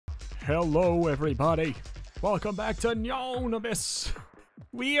Hello, everybody. Welcome back to Nydeleric.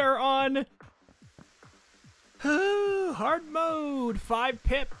 We are on hard mode, 5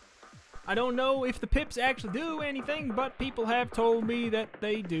 pip. I don't know if the pips actually do anything, but people have told me that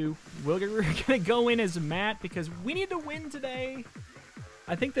they do. We're gonna go in as Matt because we need to win today.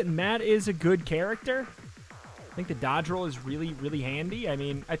 I think that Matt is a good character. I think the dodge roll is really, really handy. I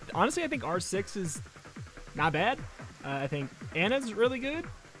mean, honestly, I think R6 is not bad. I think Anna's really good.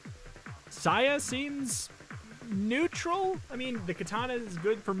 Saya seems neutral. I mean, the katana is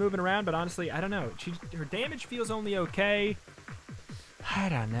good for moving around, but honestly, I don't know. Her damage feels only okay. I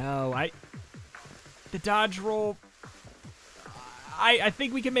don't know. The dodge roll, I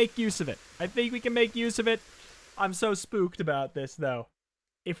think we can make use of it. I think we can make use of it. I'm so spooked about this, though.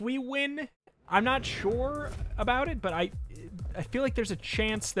 If we win, I'm not sure about it, but I feel like there's a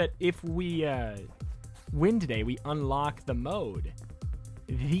chance that if we win today, we unlock the mode.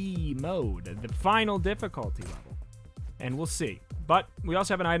 The final difficulty level. And we'll see. But we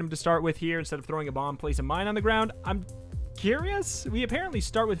also have an item to start with here. Instead of throwing a bomb, place a mine on the ground. I'm curious. We apparently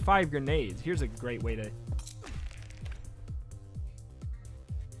start with 5 grenades. Here's a great way to...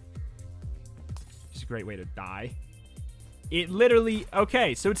 It's a great way to die. It literally...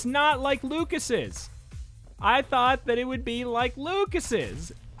 Okay, so it's not like Lucas's. I thought that it would be like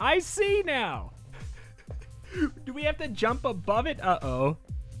Lucas's. I see now. Do we have to jump above it? Uh-oh.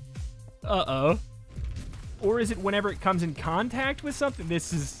 Uh-oh. Or is it whenever it comes in contact with something?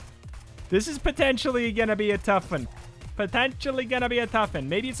 This is potentially gonna be a tough one. Potentially gonna be a tough one.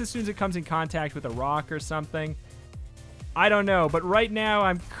 Maybe it's as soon as it comes in contact with a rock or something. I don't know, but right now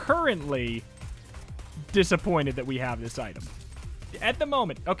I'm currently disappointed that we have this item. At the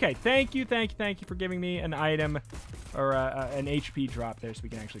moment. Okay, thank you for giving me an item or an HP drop there so we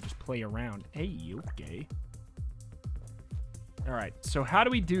can actually just play around. Hey, okay. All right, so how do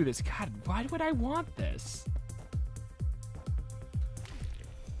we do this? God, why would I want this?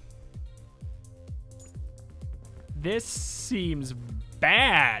 This seems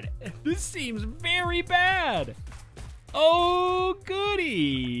bad. This seems very bad. Oh,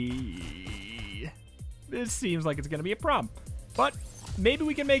 goody. This seems like it's going to be a problem. But maybe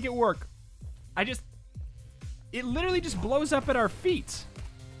we can make it work. It literally just blows up at our feet.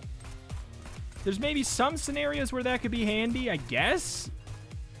 There's maybe some scenarios where that could be handy, I guess.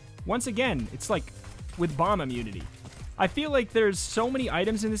 Once again, it's like with bomb immunity. I feel like there's so many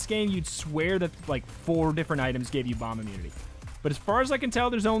items in this game, you'd swear that like 4 different items gave you bomb immunity. But as far as I can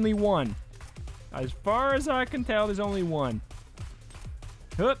tell, there's only one. As far as I can tell, there's only one.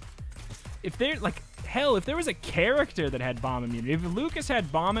 If there, like, hell, if there was a character that had bomb immunity, if Lucas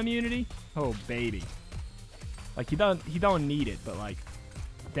had bomb immunity, oh baby. Like he don't need it, but like,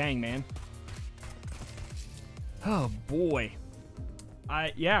 dang man. Oh boy.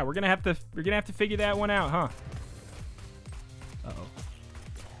 Yeah, we're gonna have to figure that one out, huh? Uh-oh.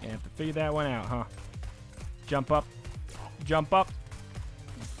 Gonna have to figure that one out, huh? Jump up. Jump up.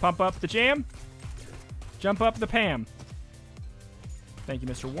 Pump up the jam. Jump up the Pam. Thank you,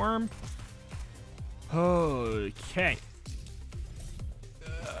 Mr. Worm. Okay.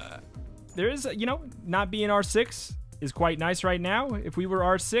 There is, you know, not being R6 is quite nice right now. If we were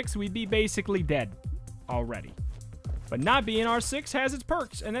R6, we'd be basically dead already. But not being R6 has its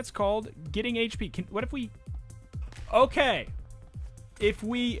perks, and that's called getting HP. What if we... Okay. If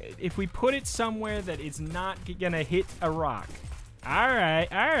we put it somewhere that it's not gonna hit a rock.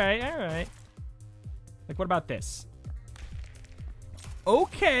 Alright. Like, what about this?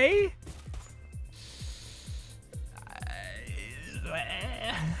 Okay.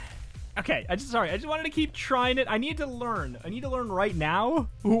 Okay, I just wanted to keep trying it. I need to learn. I need to learn right now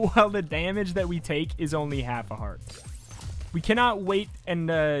while the damage that we take is only half a heart. We cannot wait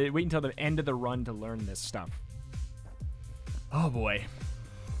until the end of the run to learn this stuff. Oh boy.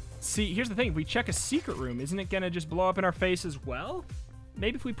 See, here's the thing. If we check a secret room, isn't it gonna just blow up in our face as well?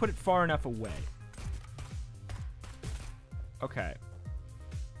 Maybe if we put it far enough away. Okay.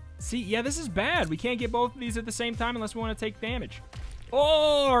 See, yeah, this is bad. We can't get both of these at the same time unless we want to take damage.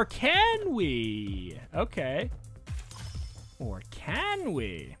 Or can we? Okay. Or can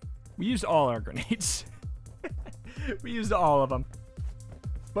we? We used all our grenades. We used all of them.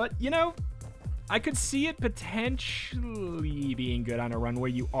 But, you know, I could see it potentially being good on a run where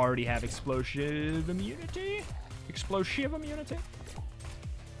you already have explosive immunity. Explosive immunity?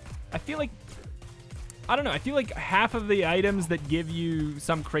 I feel like... I don't know. I feel like half of the items that give you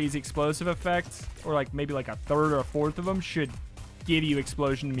some crazy explosive effect, or like maybe like a third or a fourth of them, should give you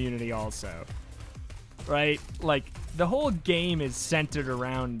explosion immunity also. Right? Like, the whole game is centered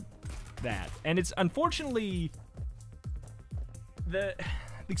around that. And it's unfortunately... The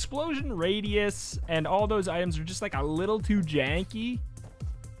The explosion radius and all those items are just like a little too janky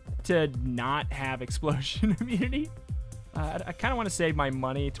to not have explosion immunity. I kind of want to save my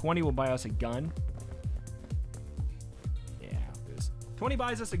money. 20 will buy us a gun. Yeah, this 20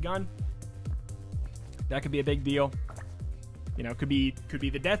 buys us a gun. That could be a big deal. You know, could be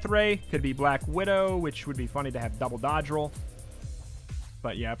the Death Ray, could be Black Widow, which would be funny to have double dodge roll.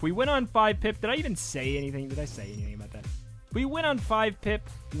 But yeah, if we win on 5 pip, did I even say anything? Did I say anything about that? If we win on 5 pip,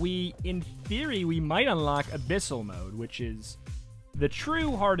 in theory, we might unlock Abyssal mode, which is the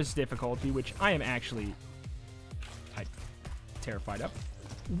true hardest difficulty, which I am actually terrified of.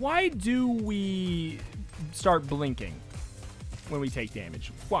 Why do we start blinking when we take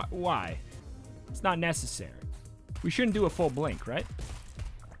damage? Why? It's not necessary. We shouldn't do a full blink, right?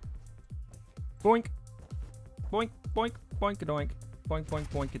 Boink. Boink, boink, boink-a-doink. Boink, boink,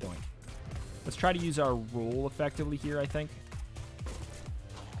 boink-a-doink. Let's try to use our rule effectively here, I think.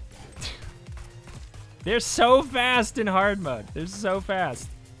 They're so fast in hard mode. They're so fast.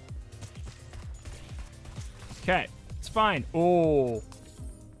 Okay, it's fine. Oh,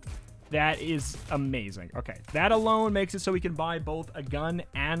 that is amazing. Okay, that alone makes it so we can buy both a gun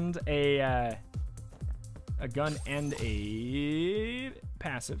and a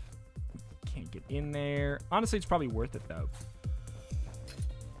passive. Can't get in there. Honestly, it's probably worth it though.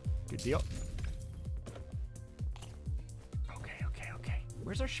 Good deal. Okay.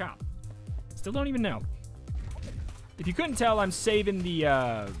 Where's our shop? Still don't even know. If you couldn't tell, I'm saving the,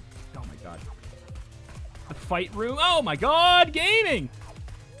 oh my god. The fight room. Oh my god, gaming!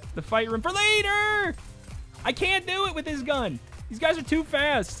 The fight room for later! I can't do it with this gun. These guys are too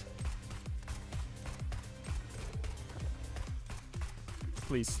fast.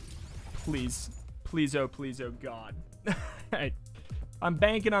 Please. Please. Please, oh god. I'm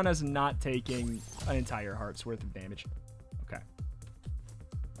banking on us not taking an entire heart's worth of damage. Okay.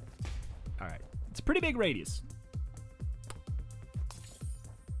 Alright. It's a pretty big radius.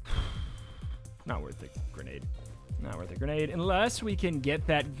 Not worth it. Grenade. Not worth a grenade. Unless we can get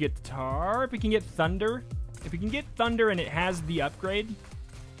that guitar. If we can get thunder. If we can get thunder and it has the upgrade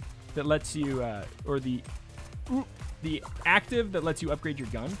that lets you, or the active that lets you upgrade your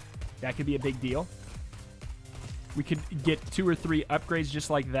gun, that could be a big deal. We could get 2 or 3 upgrades just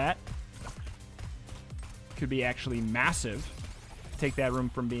like that. Could be actually massive. Take that room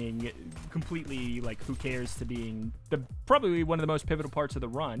from being completely, like, who cares, to being probably one of the most pivotal parts of the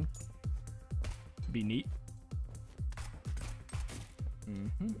run. Be neat.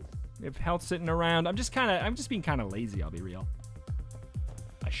 We have health sitting around. I'm just being kind of lazy, I'll be real.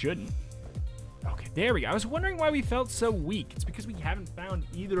 I shouldn't. Okay, there we go. I was wondering why we felt so weak. It's because we haven't found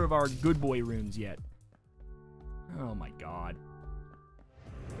either of our good boy rooms yet. Oh my god.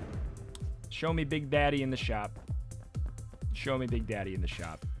 Show me Big Daddy in the shop. Show me Big Daddy in the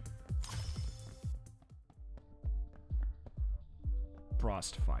shop.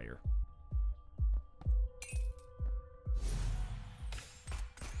 Frostfire.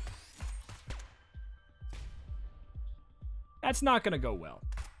 That's not gonna go well.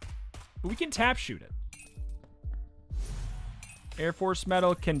 But we can tap shoot it. Air Force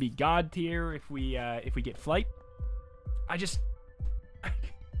Medal can be God tier if we get flight.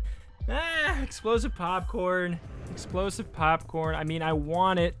 Explosive popcorn. Explosive popcorn. I mean, I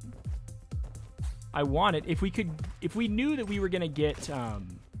want it. If we knew that we were gonna get,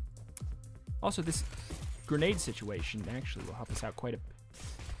 also this grenade situation actually will help us out quite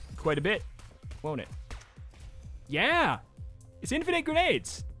a bit, won't it? Yeah, it's infinite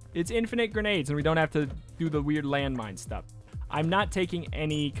grenades. It's infinite grenades, and we don't have to do the weird landmine stuff. I'm not taking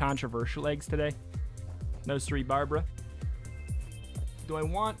any controversial eggs today. No Sri Barbara.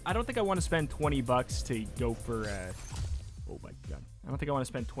 I don't think I want to spend 20 bucks to go for, oh my god. I don't think I want to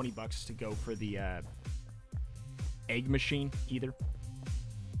spend 20 bucks to go for the, egg machine either.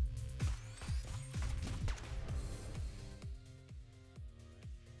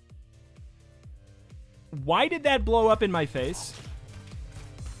 Why did that blow up in my face?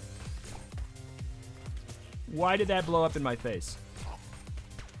 Why did that blow up in my face?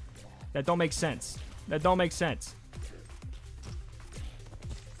 That don't make sense. That don't make sense.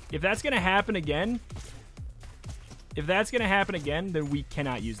 If that's gonna happen again, then we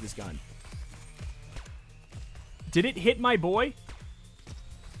cannot use this gun. Did it hit my boy?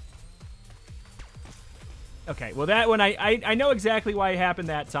 Okay, well that one, I know exactly why it happened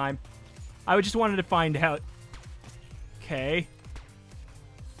that time. I just wanted to find out. Okay.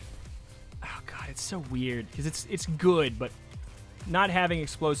 Oh god, it's so weird, because it's good, but not having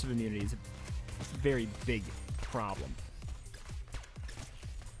explosive immunity is a very big problem.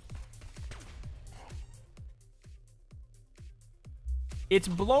 It's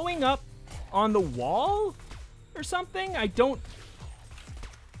blowing up on the wall or something? I'm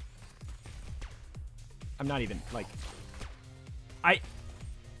not even, like... I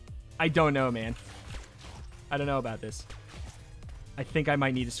don't know, man. I don't know about this. I think I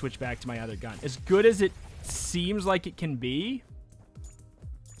might need to switch back to my other gun. As good as it seems like it can be,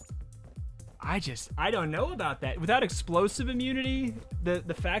 I don't know about that. Without explosive immunity,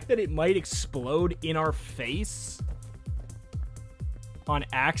 the fact that it might explode in our face on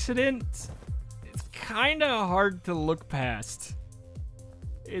accident, it's kind of hard to look past.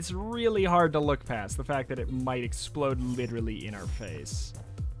 It's really hard to look past the fact that it might explode literally in our face.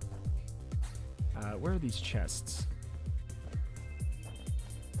 Where are these chests?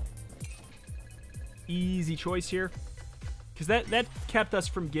 Easy choice here, because that kept us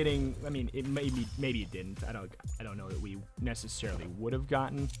from getting. I mean, it maybe it didn't. I don't know that we necessarily would have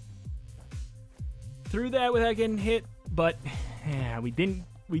gotten through that without getting hit, but yeah, we didn't.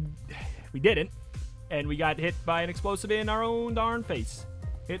 We didn't, and we got hit by an explosive in our own darn face.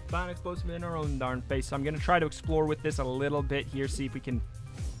 Hit by an explosive in our own darn face. So I'm gonna try to explore with this a little bit here, see if we can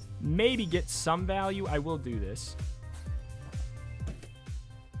maybe get some value. I will do this.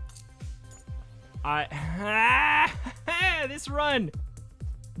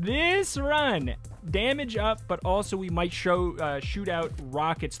 This run, damage up, but also we might shoot out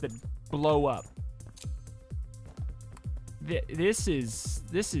rockets that blow up. This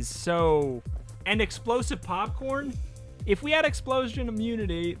is so, and explosive popcorn. If we had explosion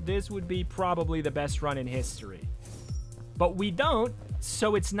immunity, this would be probably the best run in history, but we don't,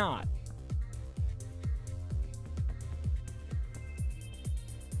 so it's not.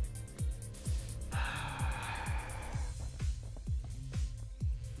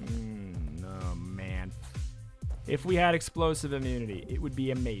 Oh man, if we had explosive immunity, it would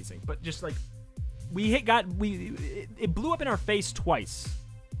be amazing. But just like it blew up in our face twice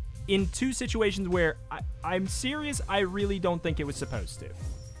in two situations where I'm serious. I really don't think it was supposed to.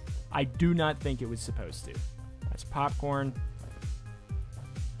 I do not think it was supposed to. That's popcorn.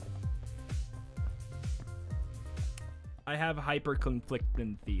 I have hyper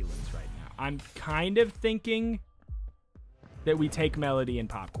conflicting feelings right now. I'm kind of thinking that we take Melody and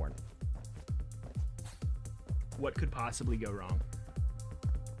popcorn. What could possibly go wrong?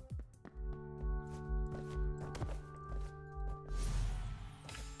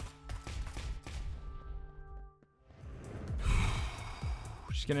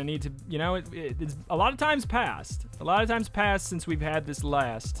 We're just gonna need to, you know, it's a lot of times passed. A lot of times passed since we've had this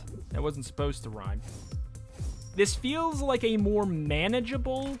last. That wasn't supposed to rhyme. This feels like a more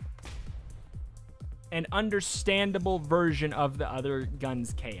manageable and understandable version of the other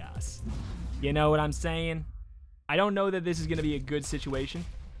gun's chaos. You know what I'm saying? I don't know that this is going to be a good situation.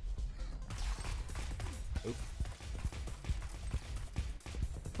 Oop.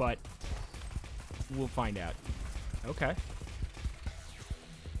 But we'll find out. Okay.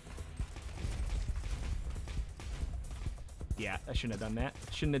 Yeah, I shouldn't have done that.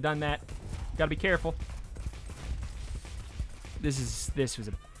 Shouldn't have done that. Gotta be careful. This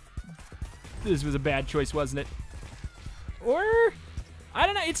was a bad choice, wasn't it? Or I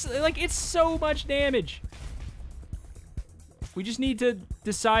don't know. It's like it's so much damage. We just need to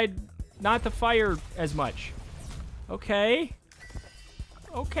decide not to fire as much. Okay.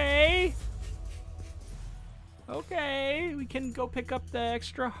 Okay. Okay. We can go pick up the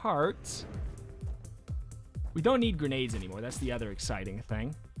extra hearts. We don't need grenades anymore. That's the other exciting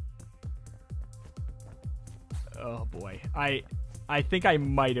thing. Oh boy, I think I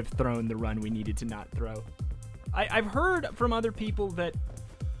might have thrown the run we needed to not throw. I've heard from other people that...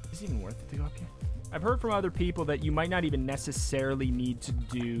 Is it even worth it to go up here? I've heard from other people that you might not even necessarily need to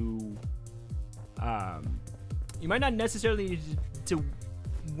do... you might not necessarily need to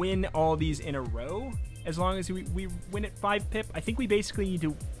win all these in a row, as long as we win at 5 pip. I think we basically need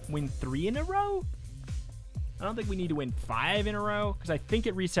to win 3 in a row. I don't think we need to win 5 in a row, because I think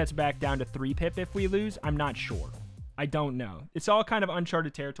it resets back down to 3 pip if we lose. I'm not sure. I don't know. It's all kind of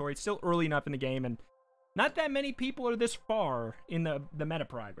uncharted territory. It's still early enough in the game, and not that many people are this far in the meta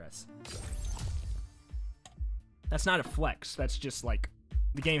progress. That's not a flex. That's just like,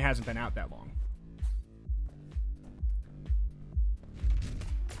 the game hasn't been out that long.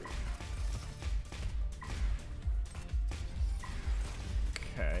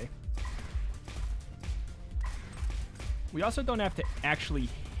 Okay. We also don't have to actually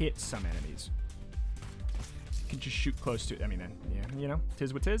hit some enemies. You can just shoot close to it. I mean, yeah, you know,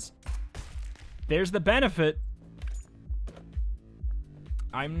 tis what tis. There's the benefit.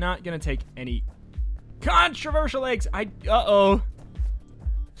 I'm not gonna take any controversial eggs. Uh-oh.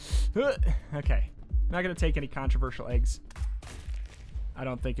 Okay. Not gonna take any controversial eggs. I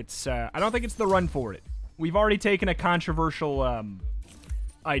don't think it's the run for it. We've already taken a controversial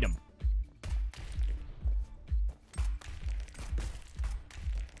item.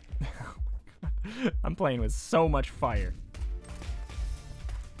 I'm playing with so much fire.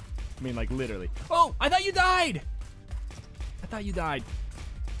 I mean, like, literally. Oh, I thought you died! I thought you died.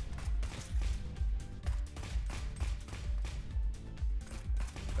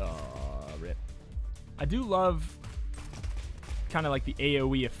 Oh, rip. I do love kind of like the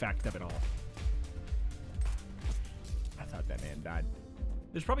AoE effect of it all. I thought that man died.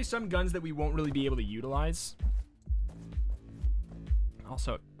 There's probably some guns that we won't really be able to utilize.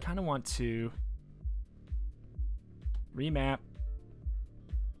 Also, kind of want to remap.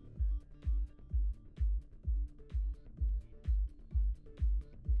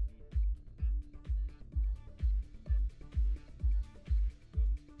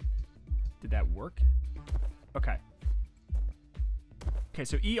 Did that work? Okay. Okay,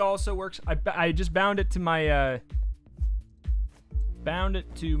 so E also works. I just bound it to my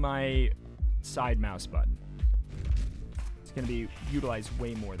side mouse button. It's gonna be utilized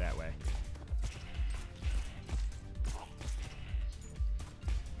way more that way.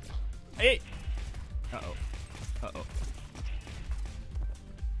 Hey! Uh-oh. Uh-oh.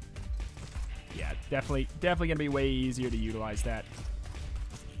 Yeah, definitely gonna be way easier to utilize that.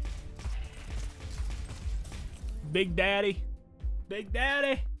 Big Daddy. Big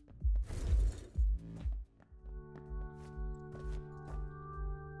Daddy.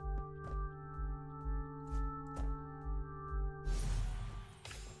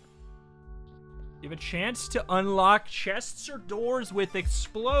 You have a chance to unlock chests or doors with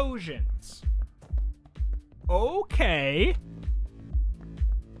explosions. Okay.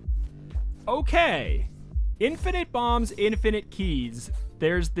 Okay. Infinite bombs, infinite keys.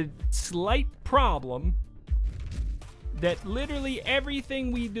 There's the slight problem that literally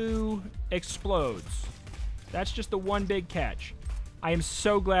everything we do explodes. That's just the one big catch. I am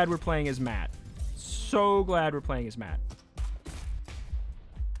so glad we're playing as Matt. So glad we're playing as Matt.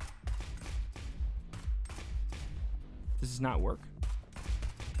 This does not work.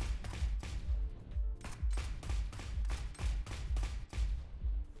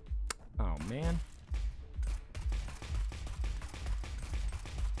 Oh, man.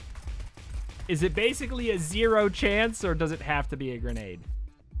 Is it basically a 0 chance, or does it have to be a grenade?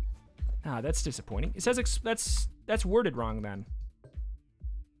 Ah, that's disappointing. It says that's worded wrong, then.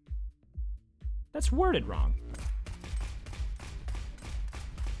 That's worded wrong.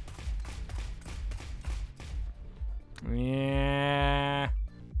 Yeah.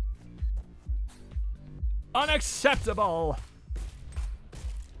 Unacceptable.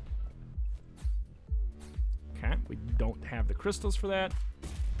 Okay, we don't have the crystals for that.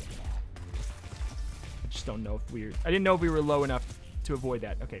 I just don't know if I didn't know if we were low enough to avoid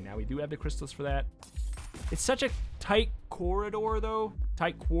that. Okay, now we do have the crystals for that. It's such a tight corridor, though.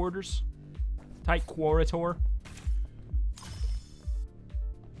 Tight quarters. Tight corridor.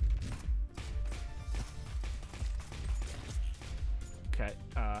 Okay,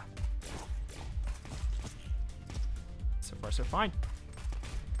 so far so fine.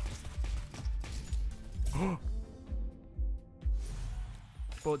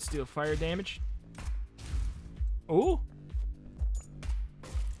 Bullet steal fire damage. Oh!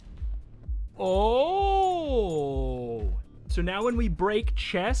 Oh! So now when we break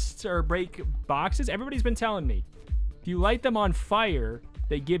chests or break boxes, everybody's been telling me, if you light them on fire,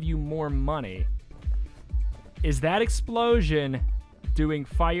 they give you more money. Is that explosion doing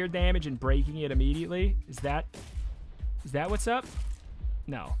fire damage and breaking it immediately? Is that what's up?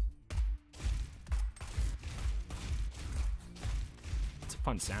 No. It's a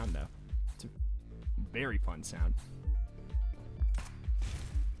fun sound, though. It's a very fun sound.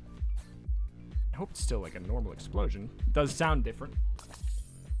 I hope it's still like a normal explosion. It does sound different.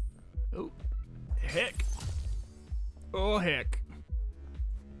 Oh, heck. Oh, heck.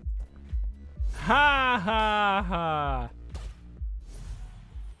 Ha, ha, ha.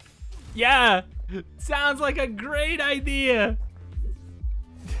 Yeah, sounds like a great idea.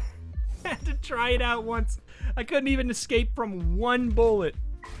 Had to try it out once. I couldn't even escape from one bullet.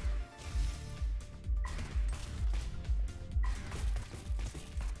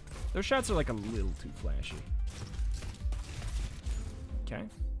 Those shots are like a little too flashy. Okay.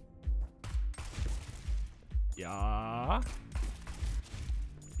 Yeah.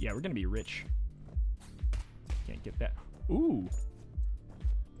 Yeah, we're gonna be rich. Can't get that. Ooh.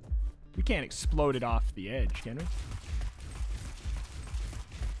 We can't explode it off the edge, can we?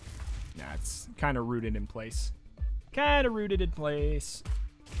 Nah, it's kind of rooted in place. Kind of rooted in place.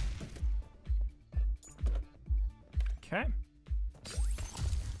 Okay.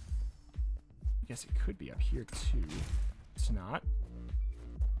 guess it could be up here too. It's not.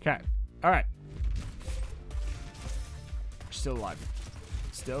 Okay. All right. We're still alive.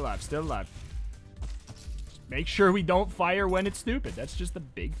 Still alive. Still alive. Just make sure we don't fire when it's stupid. That's just the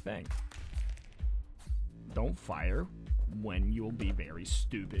big thing. Don't fire when you'll be very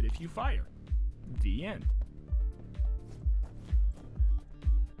stupid if you fire. The end.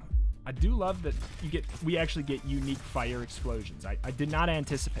 I do love that we actually get unique fire explosions. I did not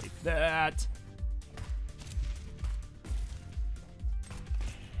anticipate that.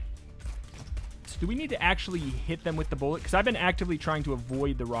 So do we need to actually hit them with the bullet? Because I've been actively trying to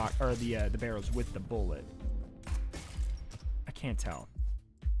avoid the rock or the barrels with the bullet. I can't tell.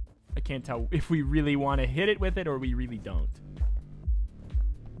 I can't tell if we really want to hit it with it or we really don't.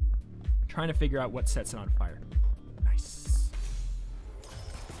 I'm trying to figure out what sets it on fire. Nice.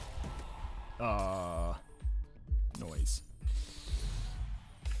 Noise.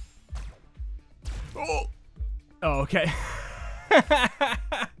 Oh! Oh, okay.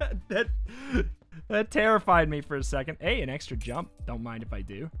 That terrified me for a second. Hey, an extra jump. Don't mind if I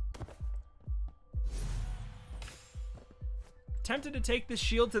do. Tempted to take this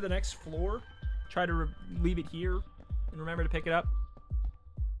shield to the next floor. Try to leave it here and remember to pick it up.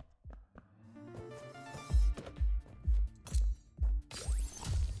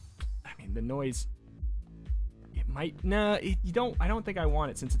 I mean, the noise. It might. Nah, you don't. I don't think I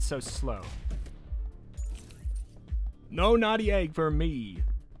want it since it's so slow. No naughty egg for me.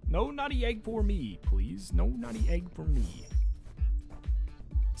 No naughty egg for me, please. No naughty egg for me.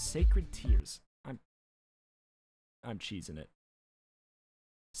 Sacred Tears. I'm cheesing it.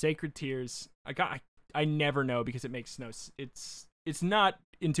 Sacred Tears. I never know because it makes no. It's not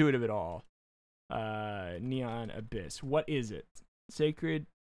intuitive at all. Neon Abyss. What is it? Sacred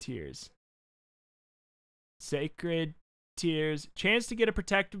Tears. Sacred Tears. Chance to get a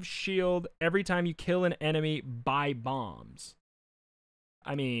protective shield every time you kill an enemy by bombs.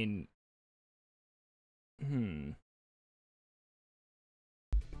 I mean, we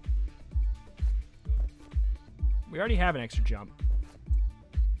already have an extra jump.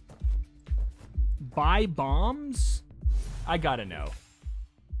 By bombs? I gotta know.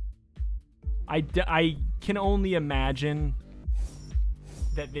 I can only imagine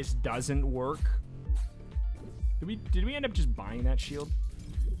that this doesn't work. Did we end up just buying that shield?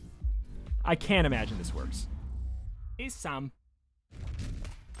 I can't imagine this works. Is some.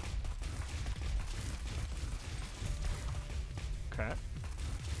 Okay.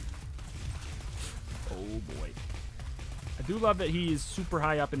 Oh boy. I do love that he is super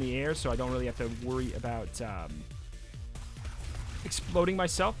high up in the air, so I don't really have to worry about exploding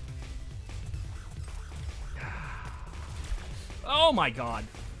myself. Oh my god.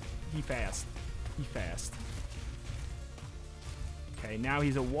 He fast. He fast. Okay, now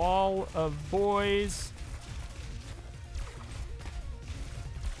he's a wall of boys.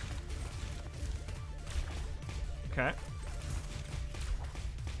 Okay.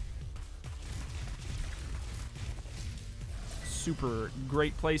 Super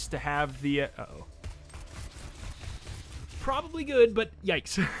great place to have the... uh-oh. Probably good, but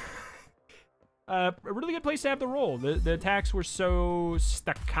yikes. A really good place to have the roll. The attacks were so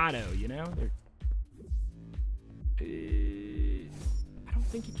staccato, you know? I don't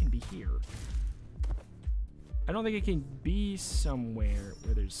think it can be here. I don't think it can be somewhere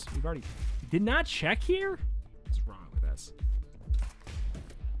where there's... We've already... Did not check here? What's wrong with us?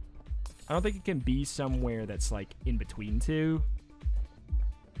 I don't think it can be somewhere that's, like, in between two.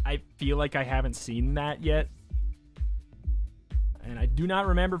 I feel like I haven't seen that yet. And I do not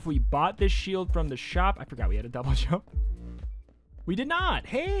remember if we bought this shield from the shop. I forgot we had a double jump. We did not.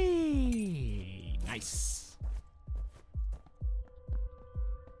 Hey! Nice.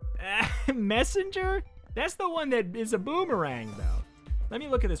 Messenger? That's the one that is a boomerang, though. Let me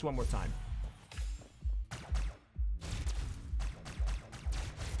look at this one more time.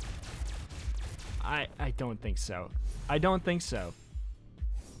 I don't think so. I don't think so.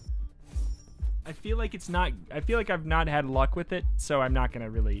 I feel like it's not... I feel like I've not had luck with it, so I'm not going to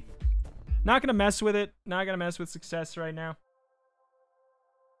really... Not going to mess with it. Not going to mess with success right now.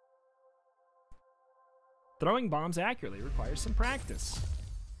 Throwing bombs accurately requires some practice.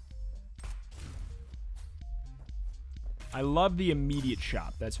 I love the immediate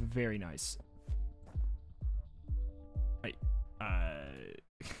shop. That's very nice. Right.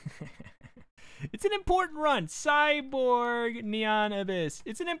 It's an important run. Cyborg Neon Abyss.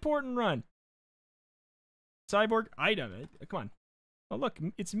 It's an important run. Cyborg item. Come on. Oh, look.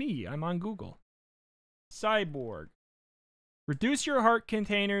 It's me. I'm on Google. Cyborg. Reduce your heart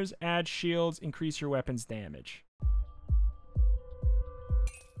containers. Add shields. Increase your weapon's damage.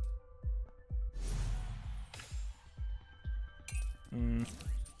 I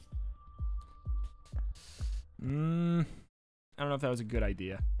don't know if that was a good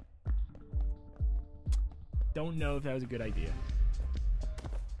idea. Don't know if that was a good idea.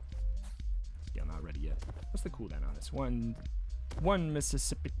 Still not ready yet. What's the cooldown on this? One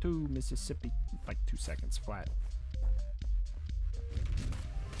Mississippi, 2 Mississippi, like 2 seconds flat.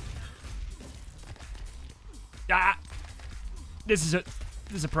 Ah! This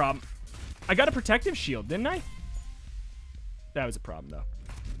is a problem. I got a protective shield, didn't I? That was a problem, though.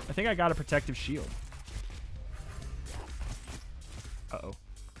 I think I got a protective shield. Uh-oh.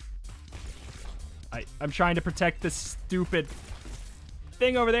 I'm trying to protect this stupid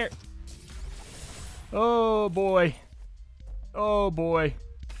thing over there. Oh, boy. Oh, boy.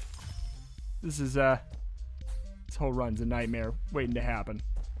 This is, this whole run's a nightmare waiting to happen.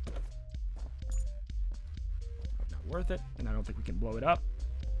 Not worth it, and I don't think we can blow it up.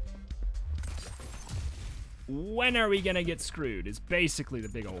 When are we gonna get screwed is basically the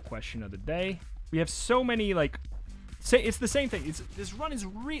big old question of the day. We have so many, like, it's the same thing. This run is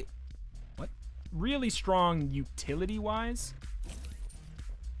really strong utility-wise.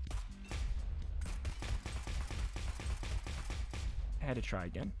 I had to try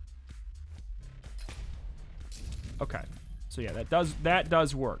again. Okay, so yeah, that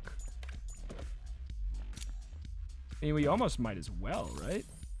does work. I mean, we almost might as well, right?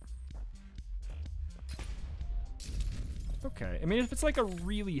 Okay, I mean, if it's like a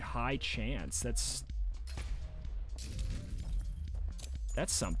really high chance, that's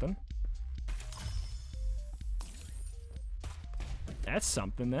something. That's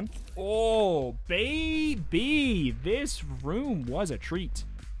something, then. Oh, baby! This room was a treat.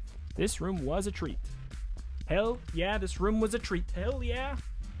 This room was a treat. Hell yeah, this room was a treat. Hell yeah.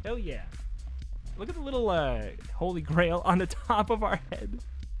 Hell yeah. Look at the little holy grail on the top of our head.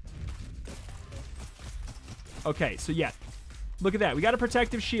 Okay, so yeah. Look at that. We got a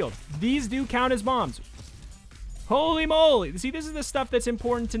protective shield. These do count as bombs. Holy moly. See, this is the stuff that's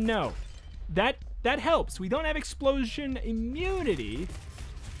important to know. That helps. We don't have explosion immunity.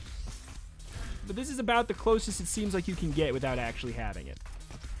 But this is about the closest it seems like you can get without actually having it.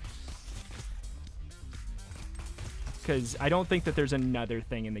 Because I don't think that there's another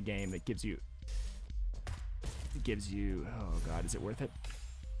thing in the game that gives you... Oh, God, is it worth it?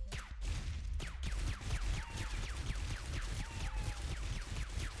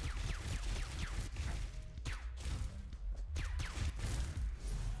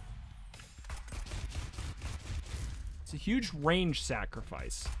 It's a huge range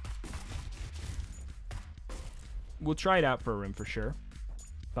sacrifice. We'll try it out for a room for sure.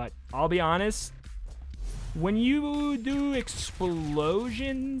 But I'll be honest, when you do explosions,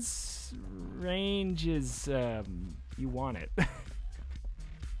 range is, you want it.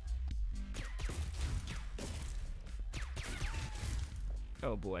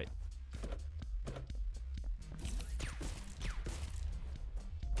 Oh boy.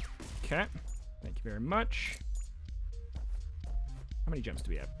 Okay. Thank you very much. How many jumps do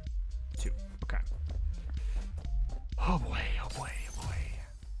we have? 2. Okay. Oh boy, oh boy, oh boy.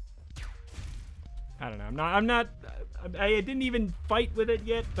 I don't know. I didn't even fight with it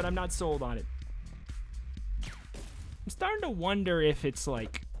yet, but I'm not sold on it. I'm starting to wonder if it's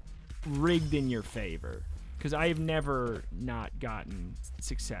like rigged in your favor, because I have never not gotten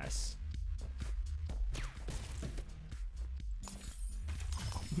success.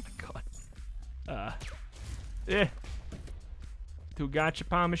 Oh my God. 2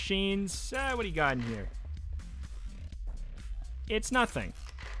 gachapon machines. What do you got in here? It's nothing.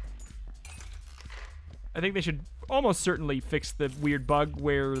 I think they should almost certainly fix the weird bug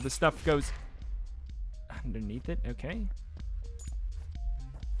where the stuff goes underneath it. Okay.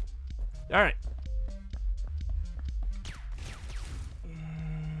 All right.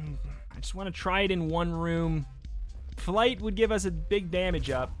 I just want to try it in one room. Flight would give us a big damage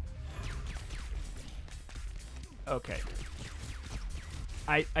up. Okay.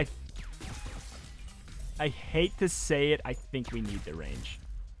 I hate to say it, I think we need the range.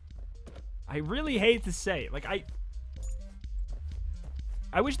 I really hate to say it. Like,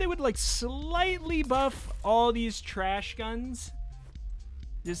 I wish they would, like, slightly buff all these trash guns.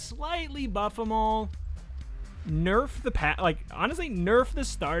 Just slightly buff them all. Nerf the honestly, nerf the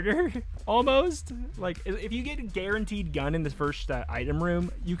starter, almost. Like, if you get a guaranteed gun in the first item room,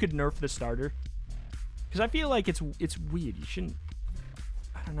 you could nerf the starter. Because I feel like it's weird. You shouldn't...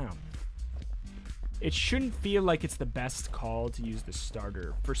 I don't know. It shouldn't feel like it's the best call to use the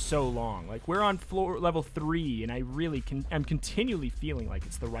starter for so long. Like, we're on floor level 3, and I'm continually feeling like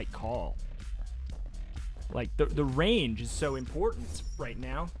it's the right call. Like, the range is so important right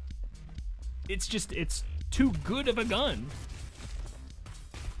now. It's too good of a gun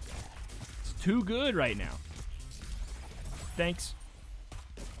too good right now. Thanks.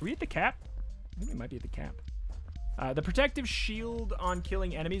 Are we at the cap? I think we might be at the cap. The protective shield on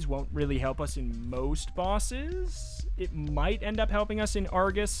killing enemies won't really help us in most bosses. It might end up helping us in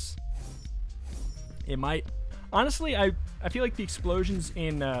Argus. It might. Honestly, I feel like the explosions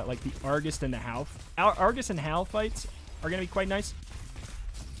in like the Argus and the Argus and Hal fights are gonna be quite nice.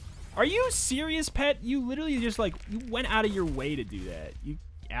 Are you serious, Pet? You literally just like you went out of your way to do that. You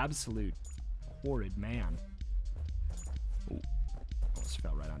absolute horrid man. Oh, almost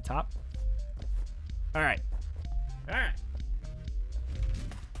fell right on top. All right. All right.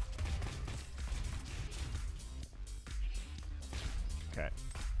 Okay.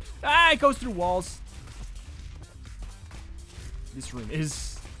 Ah, it goes through walls. This room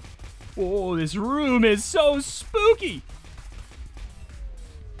is... Oh, this room is so spooky.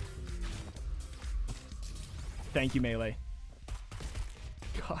 Thank you, Melee.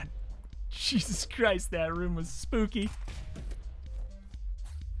 God. Jesus Christ, that room was spooky.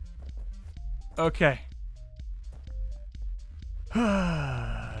 Okay.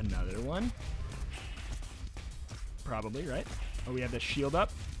 Another one. Probably, right? Oh, we have the shield up.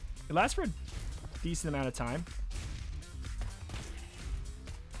 It lasts for a decent amount of time.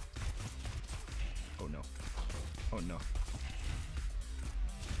 Oh, no. Oh, no.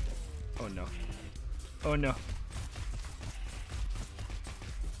 Oh, no. Oh, no.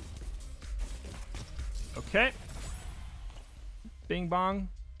 Okay. Bing bong.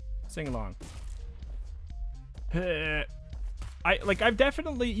 Sing along. I've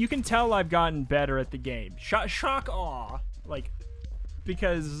definitely, you can tell I've gotten better at the game. Shock awe. Like,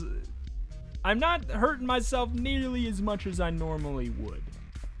 because I'm not hurting myself nearly as much as I normally would.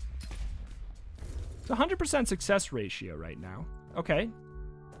 It's a 100% success ratio right now. Okay.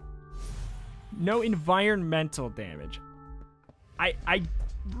 No environmental damage. I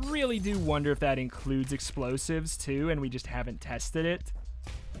really do wonder if that includes explosives too, and we just haven't tested it.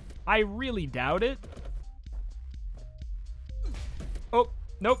 I really doubt it. Oh,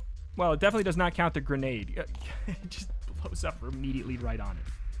 nope. Well, it definitely does not count the grenade. It just blows up immediately right on it.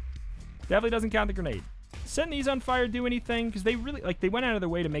 Definitely doesn't count the grenade. Setting these on fire do anything? Because they really, like, they went out of their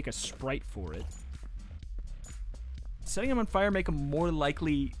way to make a sprite for it. Setting them on fire make them more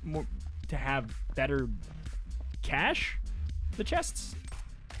likely to have better cash? The chests?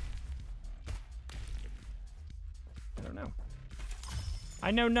 I don't know.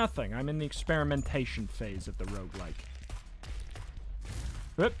 I know nothing. I'm in the experimentation phase of the roguelike.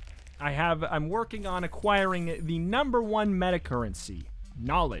 Oop. I'm working on acquiring the #1 meta currency,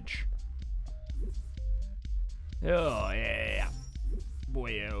 knowledge. Oh, yeah.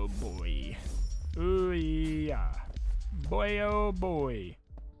 Boy, oh, boy. Ooh, yeah. Boy, oh, boy.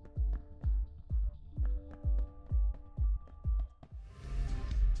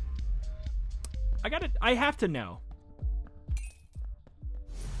 I have to know.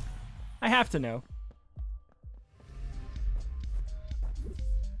 I have to know.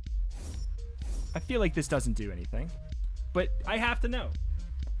 I feel like this doesn't do anything, but I have to know.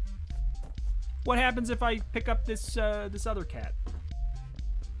 What happens if I pick up this this other cat?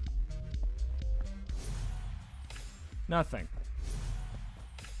 Nothing.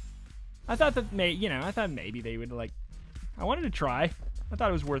 I thought that I thought maybe they would like. I wanted to try. I thought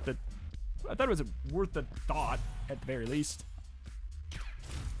it was worth it. I thought it was worth the thought at the very least.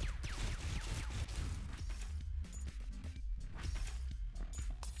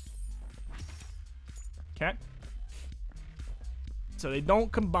 Okay. So they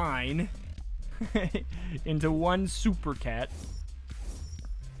don't combine into one super cat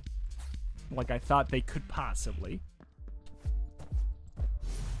like I thought they could possibly.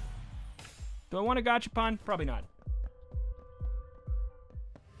 Do I want a gachapon? Probably not.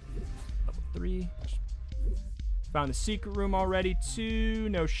 Level 3. Found the secret room already too.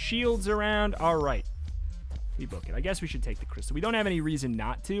 No shields around. All right. We book it. I guess we should take the crystal. We don't have any reason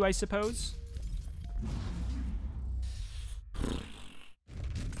not to, I suppose.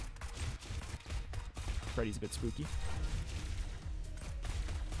 Freddy's a bit spooky.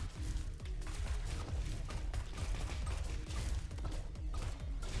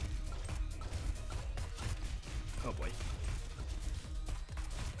 Oh boy.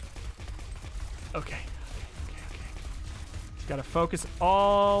 Okay. Just gotta focus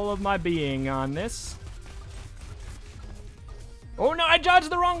all of my being on this. Oh no, I dodged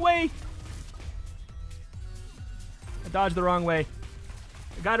the wrong way! I dodged the wrong way.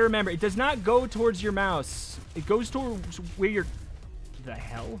 I gotta remember, it does not go towards your mouse. It goes towards where your... The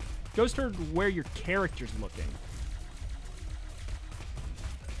hell? It goes towards where your character's looking.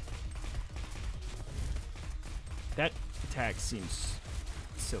 That attack seems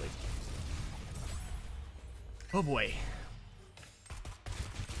silly. Oh boy.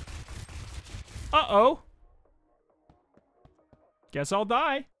 Uh-oh. Guess I'll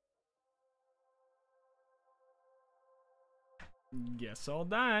die. Guess I'll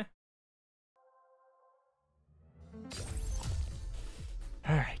die.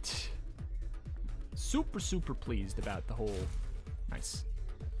 Alright. Super pleased about the whole... Nice.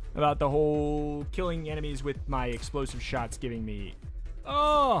 About the whole killing enemies with my explosive shots giving me...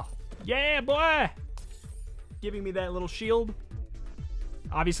 Oh! Yeah, boy! Giving me that little shield.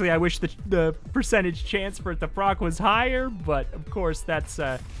 Obviously, I wish the percentage chance for it to proc was higher, but of course, that's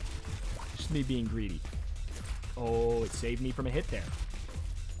just me being greedy. Oh, it saved me from a hit there.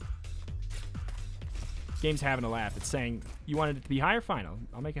 Game's having a laugh. It's saying, you wanted it to be higher? Fine,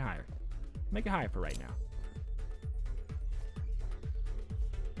 I'll make it higher. Make it higher for right now.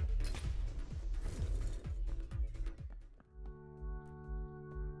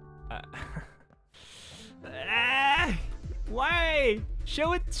 Why?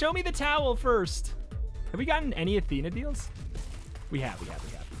 Show me the towel first. Have we gotten any Athena deals? We have.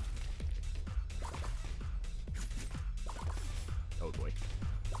 Oh boy.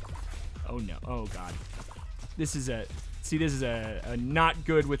 Oh no. Oh god. This is a not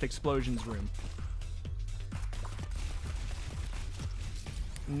good with explosions room.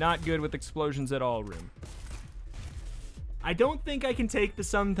 Not good with explosions at all room. I don't think I can take the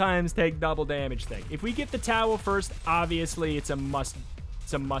sometimes take double damage thing. If we get the towel first, obviously it's a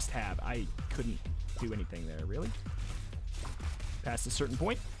must-have. I couldn't do anything there, really. Past a certain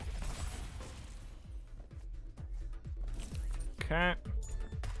point. Okay.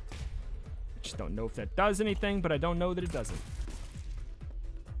 Just don't know if that does anything, but I don't know that it doesn't.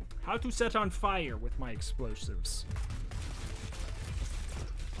 How to set on fire with my explosives.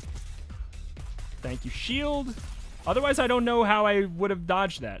 Thank you, shield. Otherwise, I don't know how I would have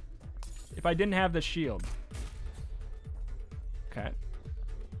dodged that if I didn't have the shield. Okay.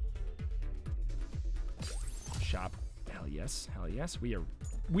 Shop. Hell yes. Hell yes.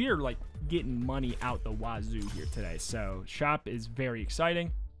 We are like getting money out the wazoo here today. So shop is very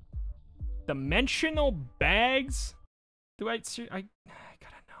exciting. Dimensional bags. I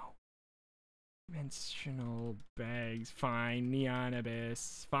gotta know. Dimensional bags. Fine. Neon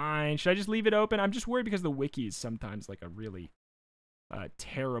abyss. Fine. Should I just leave it open? I'm just worried because the wiki is sometimes like a really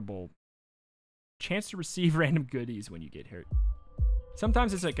terrible chance to receive random goodies when you get hurt.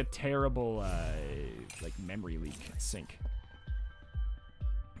 Sometimes it's like a terrible like memory leak sync.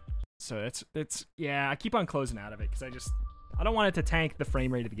 So that's yeah, I keep on closing out of it because I don't want it to tank the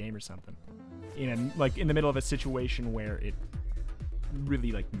frame rate of the game or something. In the middle of a situation where it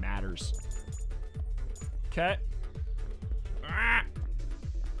really like matters. Okay. Ah!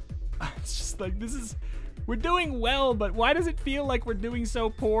 It's just like we're doing well, but why does it feel like we're doing so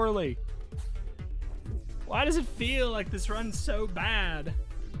poorly? Why does it feel like this run's so bad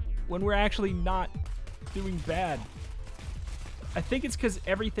when we're actually not doing bad? I think it's because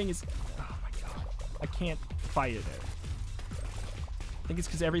everything is... Oh my god. I can't fight it there. I think it's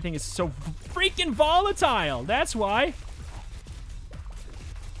because everything is so freaking volatile. That's why.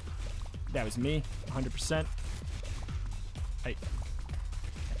 That was me, 100%. I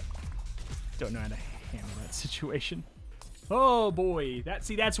don't know how to handle that situation. Oh boy,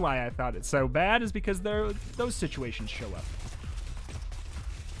 that's why I thought it's so bad, is because those situations show up.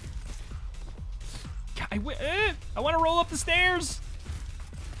 I want to roll up the stairs.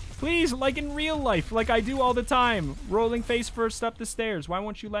 Please, like in real life, like I do all the time. Rolling face first up the stairs. Why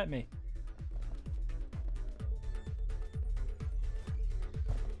won't you let me?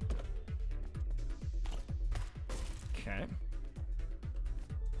 Okay.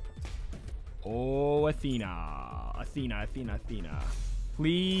 Oh, Athena. Athena.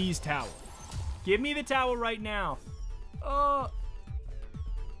 Please, towel. Give me the towel right now. Oh.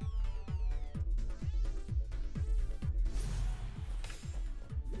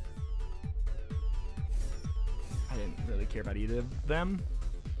 I didn't really care about either of them.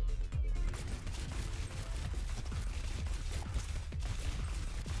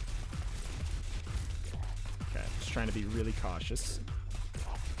 Okay, just trying to be really cautious.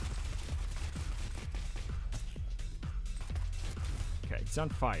 Okay, it's on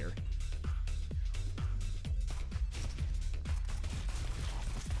fire.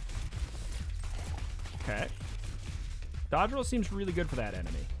 Okay. Dodge roll seems really good for that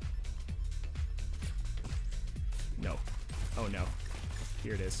enemy. No. Oh no.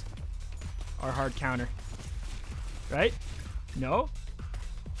 Here it is. Our hard counter. Right? No?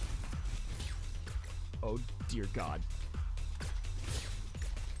 Oh dear God.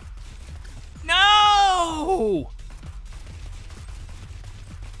 No!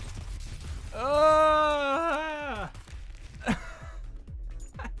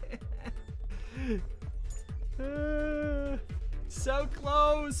 so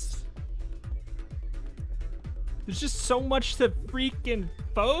close. There's just so much to freaking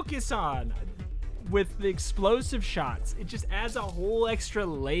focus on with the explosive shots. It just adds a whole extra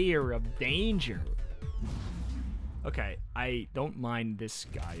layer of danger. Okay, I don't mind this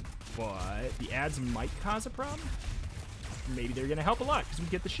guy, but the ads might cause a problem. Maybe they're gonna help a lot because we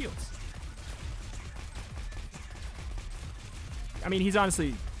get the shields. I mean, he's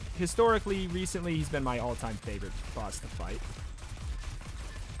honestly, historically, recently, he's been my all-time favorite boss to fight.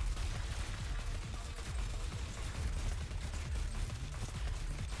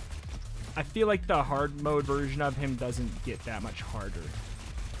 I feel like the hard mode version of him doesn't get that much harder.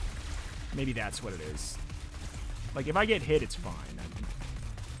 Maybe that's what it is. Like, if I get hit, it's fine.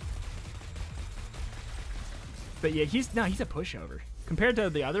 But yeah, he's a pushover. Compared to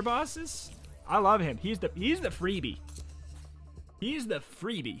the other bosses, I love him. He's the freebie. He's the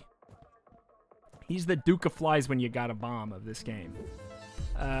freebie. He's the Duke of Flies when you got a bomb of this game.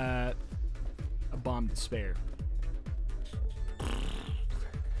 A bomb to spare.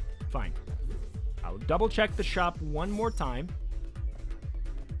 Fine. I'll double check the shop one more time.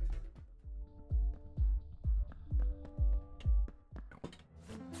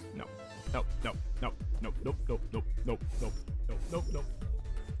 No. No, no, no, no, no, no, no, no, no, no, no,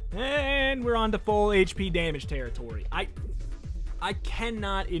 no. And we're on to full HP damage territory. I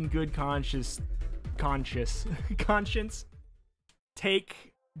cannot in good conscience take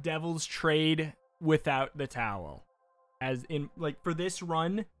Devil's Trade without the towel. As in, like, for this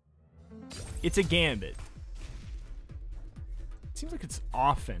run, it's a gambit. It seems like it's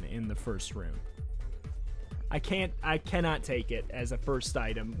often in the first room. I cannot take it as a first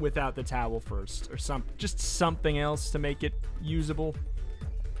item without the towel first, or just something else to make it usable.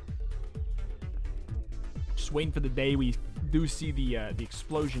 Just waiting for the day we do see the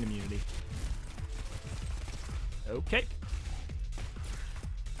explosion immunity. Okay.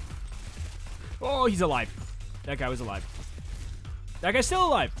 Oh, he's alive. That guy was alive. That guy's still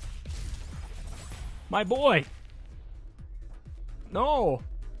alive. My boy. No.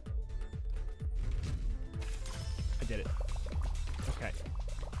 I did it. Okay.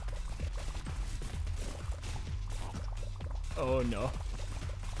 Oh no.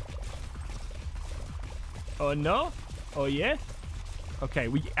 Oh no. Oh yeah. Okay,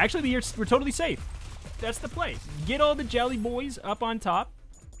 we're totally safe. That's the play. Get all the jelly boys up on top,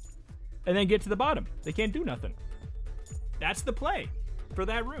 and then get to the bottom. They can't do nothing. That's the play for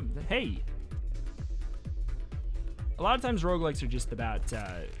that room. Hey. A lot of times roguelikes are just about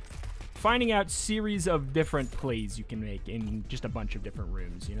finding out series of different plays you can make in just a bunch of different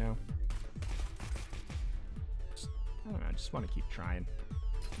rooms, you know? I don't know, I just want to keep trying.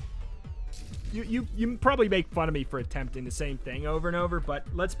 You probably make fun of me for attempting the same thing over and over, but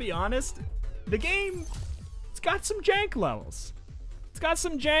let's be honest, the game, it's got some jank levels. It's got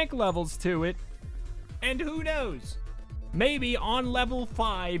some jank levels to it, and who knows? Maybe on level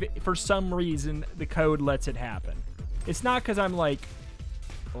 5, for some reason, the code lets it happen. It's not because I'm like,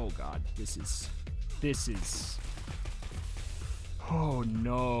 oh god, this is, oh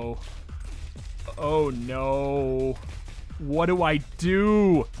no, oh no, what do I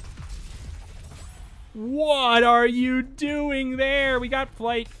do? What are you doing there? We got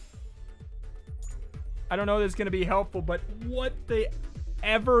flight. I don't know if this is going to be helpful, but what the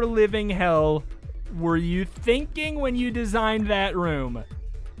ever-living hell were you thinking when you designed that room?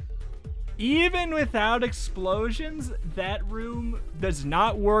 Even without explosions, that room does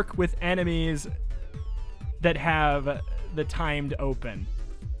not work with enemies that have the timed open.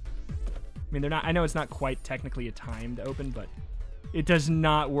 I mean, they're not, I know it's not quite technically a timed open, but it does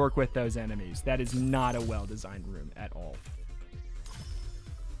not work with those enemies. That is not a well-designed room at all.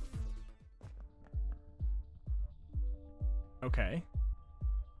 Okay.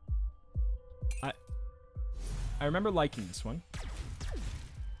 I remember liking this one.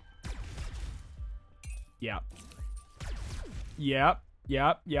 Yep. Yep.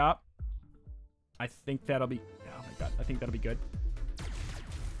 Yep. Yep. I think that'll be... Oh my god. I think that'll be good.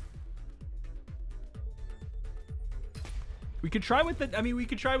 We could try with the... I mean, we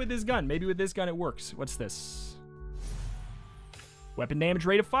could try with this gun. Maybe with this gun it works. What's this? Weapon damage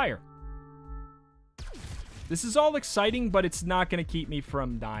rate of fire. This is all exciting, but it's not going to keep me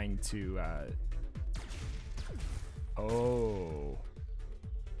from dying to... Oh.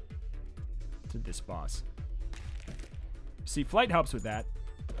 To this boss. See, flight helps with that.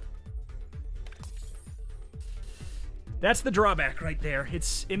 That's the drawback right there.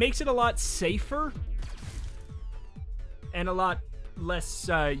 It makes it a lot safer and a lot less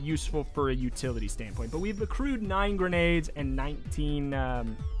useful for a utility standpoint. But we've accrued 9 grenades and 19... oh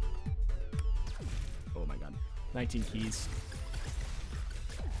my god. 19 keys.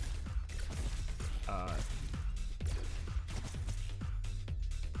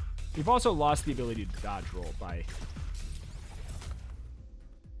 We've also lost the ability to dodge roll by...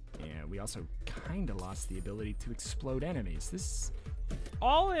 And we also kind of lost the ability to explode enemies. This...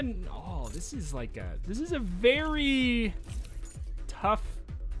 All in all, this is like a... This is a very tough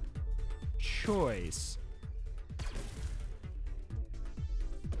choice.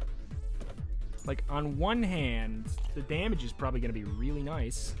 Like, on one hand, the damage is probably going to be really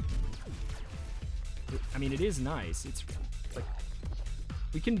nice. I mean, it is nice. It's like...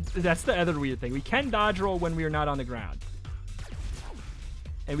 We can... That's the other weird thing. We can dodge roll when we are not on the ground.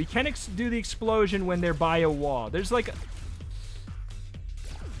 And we can do the explosion when they're by a wall. There's like...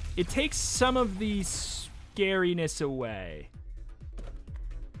 It takes some of the scariness away.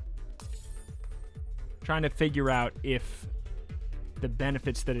 Trying to figure out if the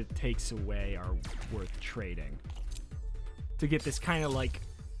benefits that it takes away are worth trading. To get this kind of like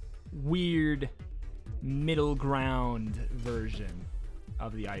weird middle ground version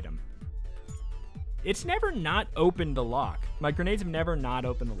of the item. It's never not opened the lock. My grenades have never not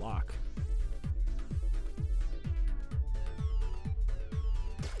opened the lock.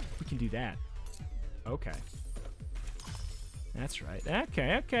 We can do that. Okay. That's right.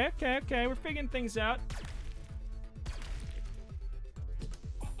 Okay. We're figuring things out.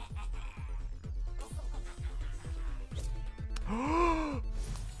 Oh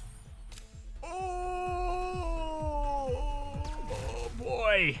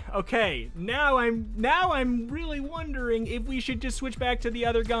boy. Okay. Now I'm really wondering if we should just switch back to the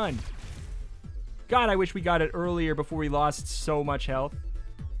other gun. God, I wish we got it earlier before we lost so much health.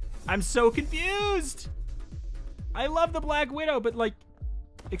 I'm so confused. I love the Black Widow, but like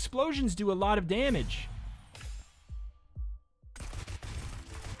explosions do a lot of damage.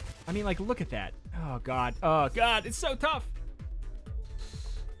 I mean, like, look at that. Oh god. Oh god, it's so tough.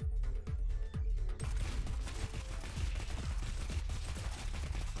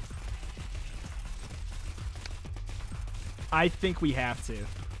 I think we have to.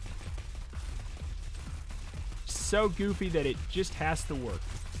 So goofy that it just has to work.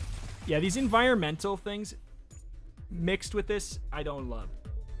 Yeah, these environmental things mixed with this, I don't love.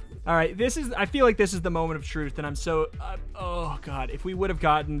 All right, I feel like this is the moment of truth, and I'm so, oh god, if we would have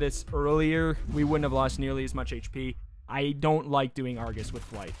gotten this earlier, we wouldn't have lost nearly as much HP. I don't like doing Argus with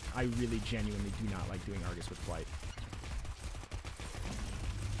flight. I really genuinely do not like doing Argus with flight.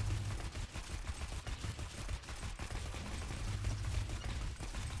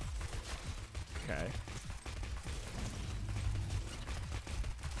 Okay.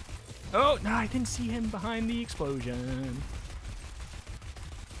 Oh, no, I didn't see him behind the explosion.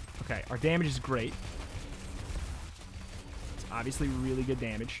 Okay, our damage is great. It's obviously really good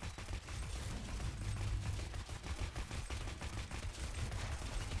damage.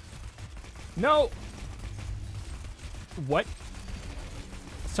 No! What?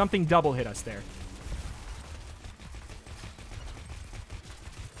 Something double hit us there.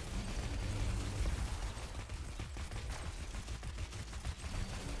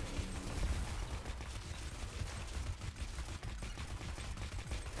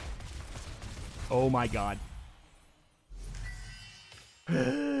 Oh my god.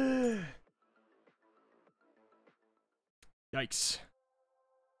 Yikes.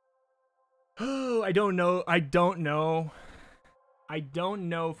 Oh, I don't know. I don't know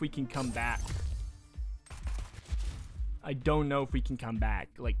if we can come back. I don't know if we can come back.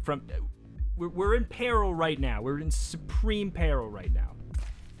 Like, from... We're in peril right now. We're in supreme peril right now.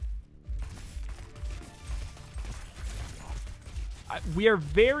 We are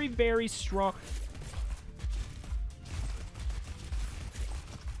very, very strong.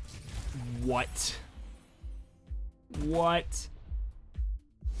 What? What?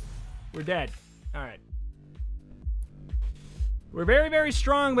 We're dead. All right. We're very, very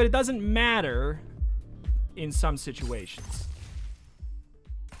strong, but it doesn't matter in some situations.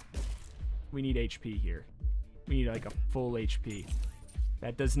 We need HP here. We need like a full HP.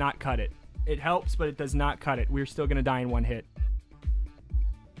 That does not cut it. It helps, but it does not cut it. We're still gonna die in one hit.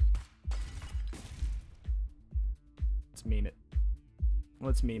 Let's meme it.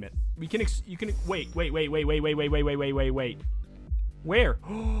 Let's meme it. We can you can wait. Where?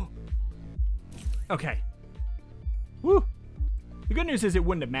 Okay. Woo. The good news is it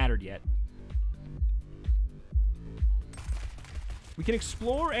wouldn't have mattered yet. We can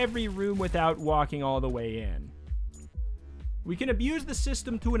explore every room without walking all the way in. We can abuse the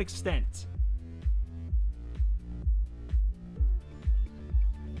system to an extent.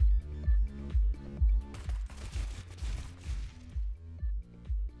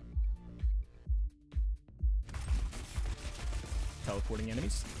 Teleporting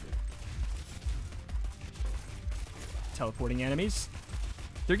enemies. Teleporting enemies.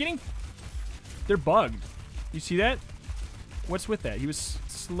 They're bugged. You see that? What's with that? He was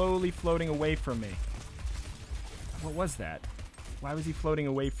slowly floating away from me. What was that? Why was he floating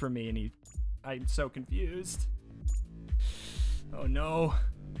away from me? And I'm so confused. Oh no.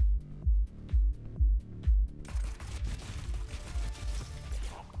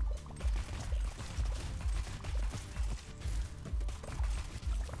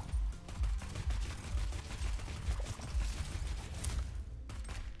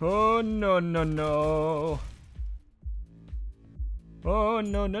 Oh, no, no, no. Oh,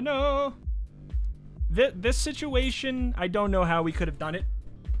 no, no, no. This situation, I don't know how we could have done it,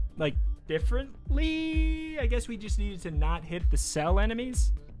 like, differently. I guess we just needed to not hit the cell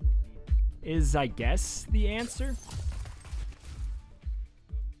enemies, is, I guess, the answer.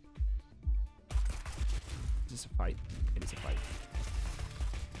 Is this a fight? It is a fight.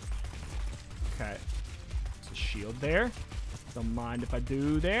 Okay. There's a shield there. Don't mind if I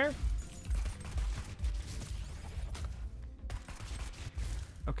do there.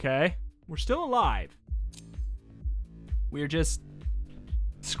 Okay. We're still alive. We're just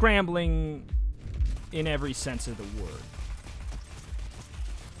scrambling in every sense of the word.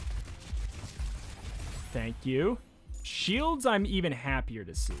 Thank you. Shields, I'm even happier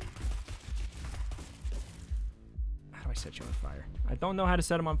to see. How do I set you on fire? I don't know how to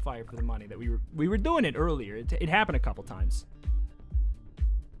set them on fire for the money that we were doing it earlier. It happened a couple times.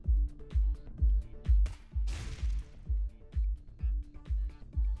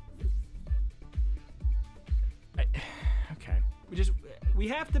 Okay. We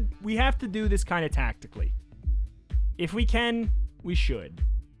have to do this kind of tactically. If we can, we should.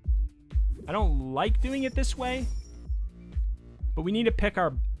 I don't like doing it this way, but we need to pick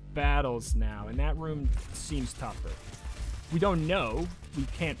our battles now, and that room seems tougher. We don't know. We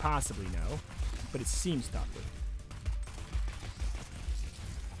can't possibly know, but it seems tougher.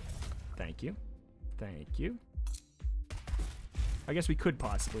 Thank you. Thank you. I guess we could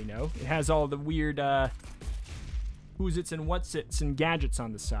possibly know. It has all the weird, who's its and what's its and gadgets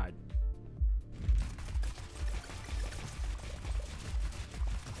on the side.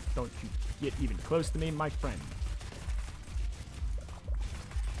 Don't you get even close to me, my friend.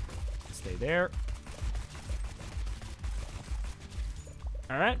 Stay there.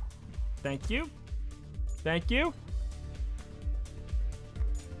 All right. Thank you. Thank you.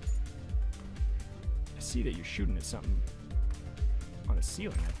 I see that you're shooting at something on the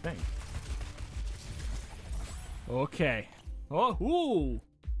ceiling, I think. Okay. Oh, ooh.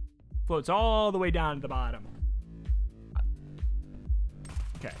 Floats all the way down to the bottom.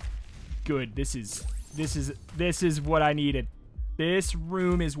 Okay. Good. This is what I needed. This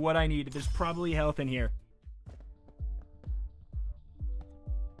room is what I needed. There's probably health in here.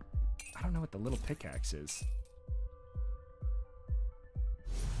 I don't know what the little pickaxe is.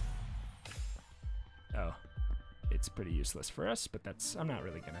 Oh. It's pretty useless for us, but that's... I'm not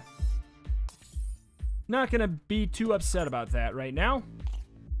really gonna... Not gonna be too upset about that right now.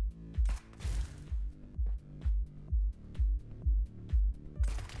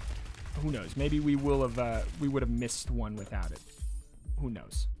 Who knows? Maybe we would have missed one without it. Who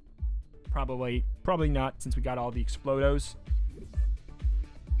knows? Probably not, since we got all the explodos.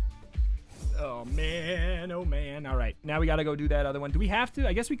 Oh man, oh man. All right, now we gotta go do that other one. Do we have to?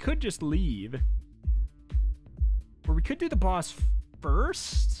 I guess we could just leave. Or we could do the boss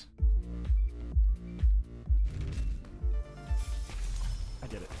first. I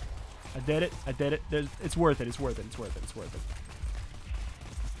did it. I did it. I did it. It's worth it. It's worth it. It's worth it. It's worth it.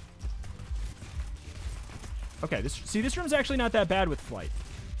 Okay, this room's actually not that bad with flight.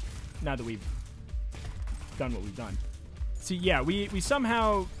 Now that we've done what we've done. See, yeah, we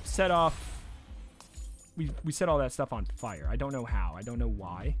somehow set off... We set all that stuff on fire. I don't know how. I don't know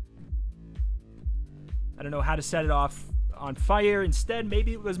why. I don't know how to set it off on fire. Instead,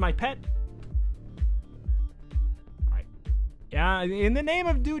 maybe it was my pet. Alright. Yeah, in the name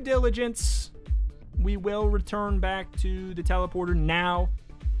of due diligence, we will return back to the teleporter now.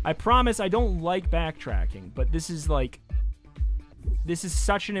 I promise I don't like backtracking, but this is like... This is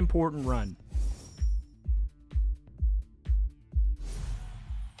such an important run.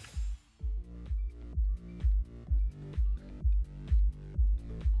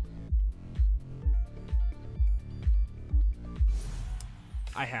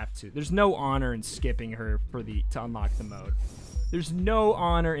 I have to. There's no honor in skipping her to unlock the mode. There's no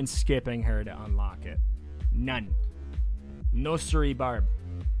honor in skipping her to unlock it. None. No siree, Barb.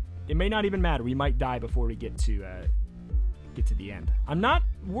 It may not even matter. We might die before we get to the end. I'm not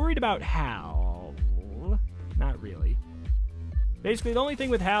worried about Hal. Not really. Basically, the only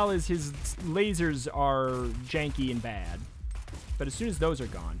thing with Hal is his lasers are janky and bad. But as soon as those are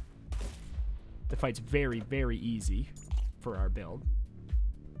gone, the fight's very, very easy for our build.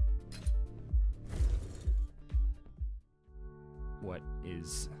 What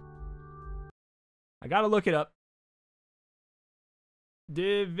is... I gotta look it up.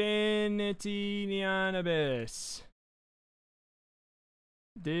 Divinity Neon Abyss.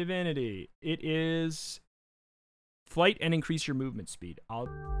 Divinity. It is flight and increase your movement speed. I'll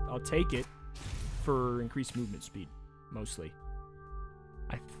take it for increased movement speed, mostly.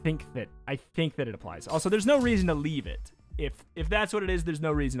 I think that it applies. Also, there's no reason to leave it. If that's what it is, there's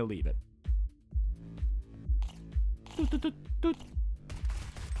no reason to leave it.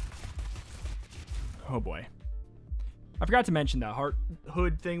 Oh boy. I forgot to mention that heart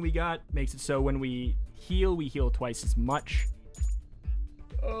hood thing we got makes it so when we heal twice as much.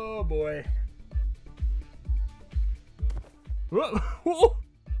 Oh boy. Whoa.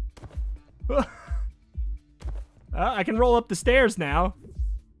 Whoa. I can roll up the stairs now.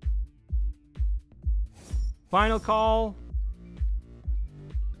 Final call.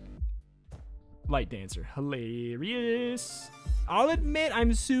 Light dancer. Hilarious. I'll admit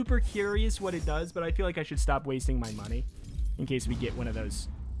I'm super curious what it does, but I feel like I should stop wasting my money in case we get one of those.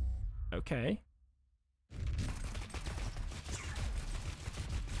 Okay.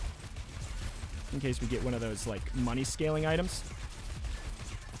 In case we get one of those, like, money scaling items.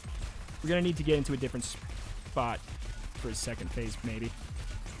 We're gonna need to get into a different spot for his second phase, maybe.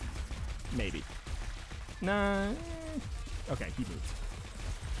 Maybe. Nah. Okay, he moved.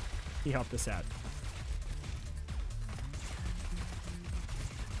 He helped us out.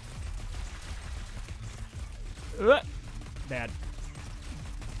 Bad.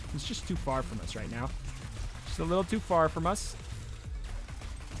 He's just too far from us right now. Just a little too far from us.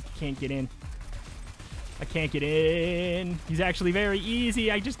 Can't get in. I can't get in. He's actually very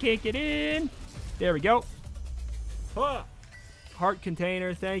easy. I just can't get in. There we go. Oh. Heart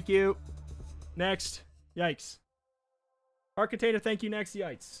container. Thank you. Next. Yikes. Heart container. Thank you. Next.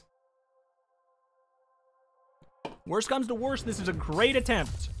 Yikes. Worst comes to worst. This is a great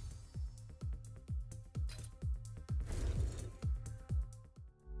attempt.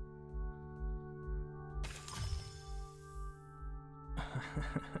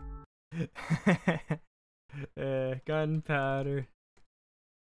 Gunpowder.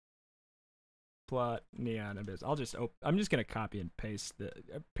 Plot neon abyss. I'm just gonna copy and paste the,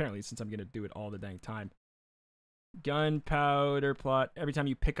 apparently, since I'm gonna do it all the dang time. Gunpowder plot. Every time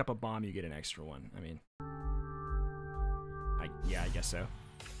you pick up a bomb, you get an extra one. I mean, yeah, I guess so.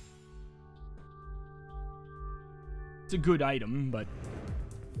 It's a good item, but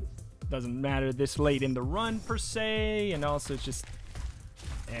doesn't matter this late in the run per se, and also it's just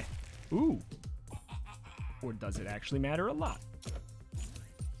Ooh. Or does it actually matter a lot?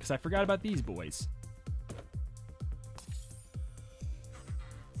 Because I forgot about these boys.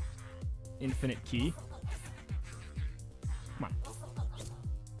 Infinite key. Come on.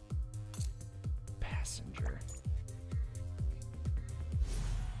 Passenger.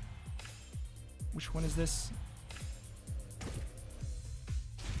 Which one is this?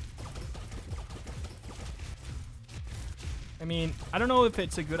 I mean, I don't know if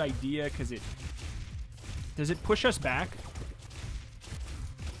it's a good idea because it... Does it push us back?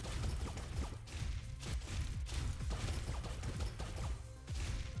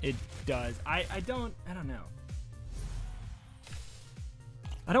 It does. I don't know.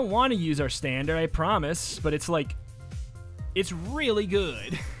 I don't want to use our standard, I promise, but it's like... It's really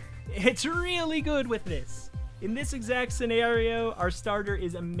good. It's really good with this. In this exact scenario, our starter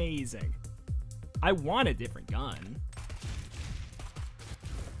is amazing. I want a different gun.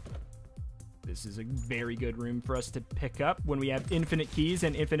 This is a very good room for us to pick up when we have infinite keys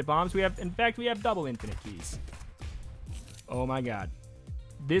and infinite bombs. In fact, we have double infinite keys. Oh my god.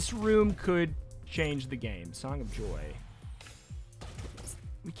 This room could change the game. Song of Joy.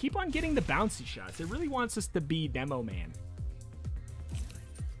 We keep on getting the bouncy shots. It really wants us to be Demo Man.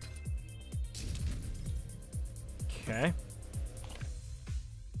 Okay.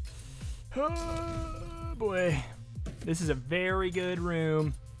 Oh boy. This is a very good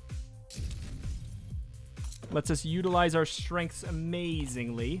room. Lets us utilize our strengths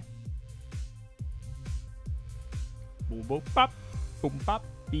amazingly. Boom, boom, bop. Boom, bop.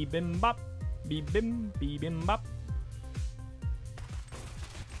 Bee, bim, bop. Bee, bim, bop.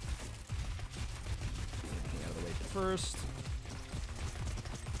 Get out of the way first.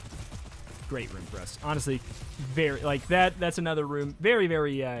 Great room for us. Honestly, very, like, that's another room. Very,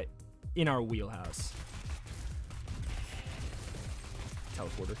 very, in our wheelhouse.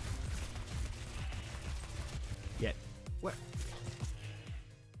 Teleporter. Yet. What?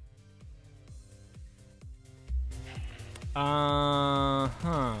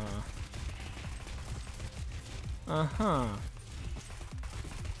 Uh-huh. Uh-huh.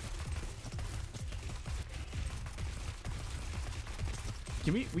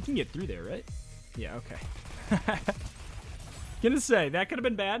 We can get through there, right? Yeah, okay. Gonna say, that could have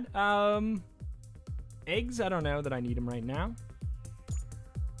been bad. Eggs, I don't know that I need them right now.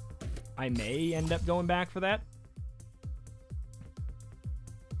 I may end up going back for that.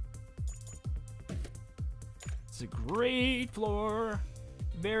 It's a great floor.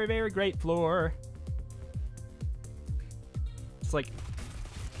 Very, very great floor. It's like,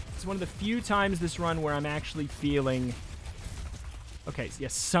 it's one of the few times this run where I'm actually feeling, okay, so yeah,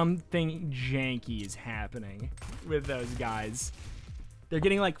 something janky is happening with those guys. They're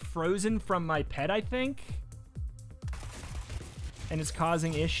getting like frozen from my pet, I think. And it's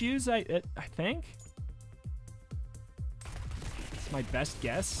causing issues, I think. It's my best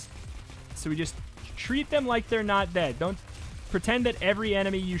guess. So we just treat them like they're not dead. Don't pretend that every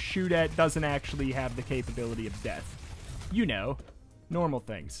enemy you shoot at doesn't actually have the capability of death. You know, normal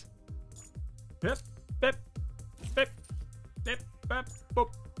things. Bip, bip, bip, bip, bip, boop,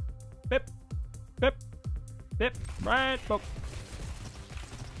 bip, bip, bip, right, boop.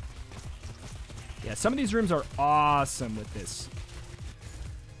 Yeah, some of these rooms are awesome with this.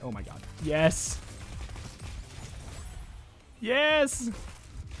 Oh my god. Yes. Yes.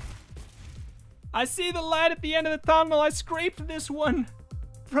 I see the light at the end of the tunnel. I scraped this one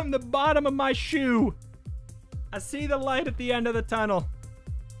from the bottom of my shoe. I see the light at the end of the tunnel.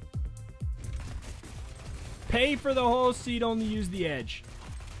 Pay for the hole so you don't use the edge.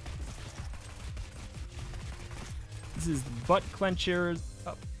 This is butt clenchers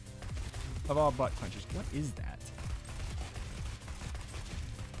of all butt clenchers. What is that?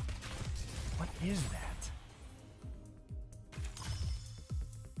 What is that?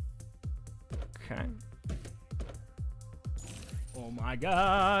 Okay. Oh my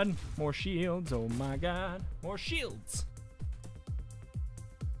god. More shields. Oh my god. More shields.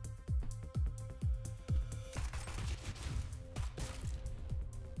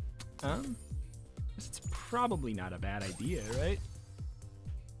 It's probably not a bad idea, right?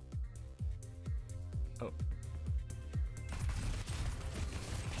 Oh.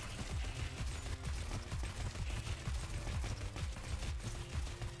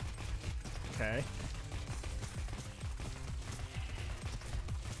 Okay.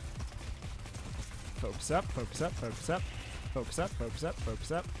 Focus up, focus up, focus up, focus up, focus up,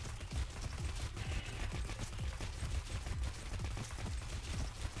 focus up.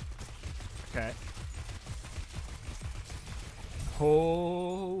 Okay.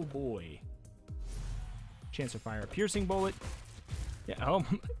 Oh boy. Chance to fire a piercing bullet. Yeah, oh,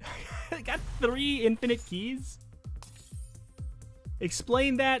 I got 3 infinite keys.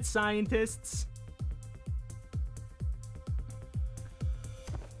 Explain that, scientists.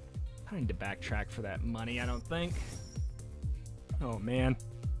 I don't need to backtrack for that money, I don't think. Oh, man.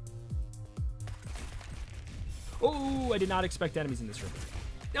 Oh, I did not expect enemies in this room.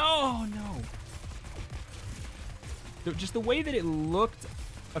 Oh, no. Just the way that it looked.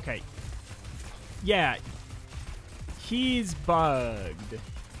 Okay. Yeah. He's bugged.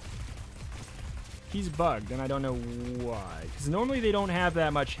 He's bugged, and I don't know why. Because normally they don't have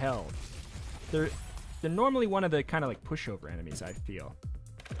that much health. They're normally one of the kind of like pushover enemies, I feel.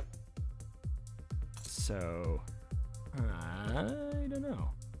 So, I don't know.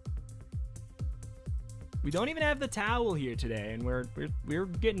 We don't even have the towel here today, and we're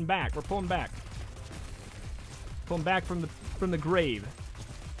getting back. We're pulling back. Pulling back from the grave.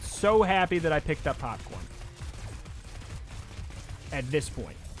 So happy that I picked up popcorn. At this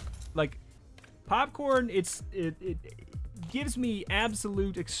point, like popcorn, it gives me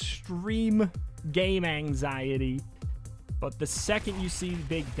absolute extreme game anxiety. But the second you see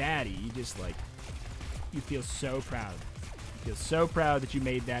Big Daddy, you just like, you feel so proud. You feel so proud that you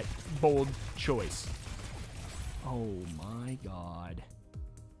made that bold choice. Oh my god.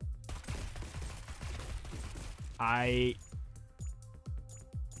 I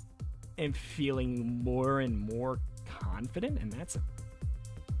am feeling more and more confident, and that's a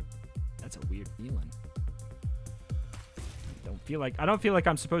weird feeling. I don't feel like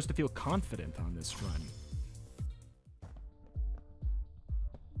I'm supposed to feel confident on this run.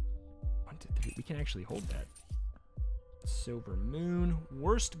 1, 2, 3. We can actually hold that. Silver Moon.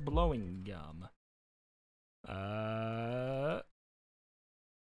 Worst blowing gum.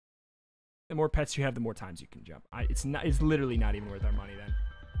 The more pets you have, the more times you can jump. It's literally not even worth our money then.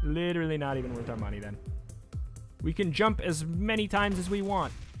 Literally not even worth our money then. We can jump as many times as we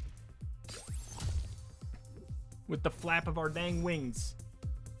want. With the flap of our dang wings.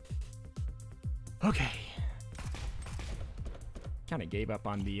 Okay. kind of gave up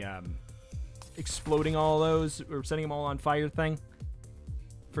on the exploding all those or setting them all on fire thing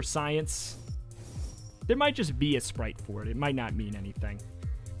for science. There might just be a sprite for it. It might not mean anything.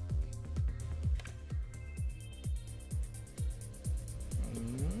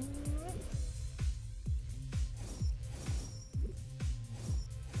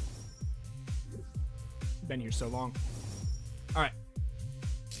 Been here so long. All right.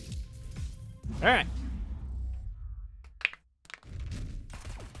 All right.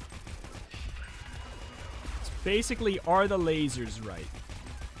 It's basically, are the lasers right?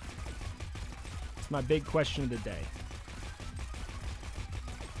 It's my big question of the day.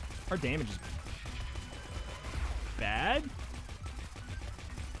 Our damage is bad?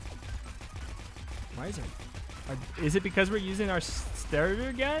 Why is it? Is it because we're using our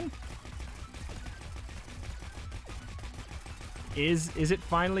starter gun? Is it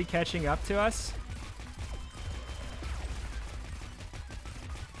finally catching up to us?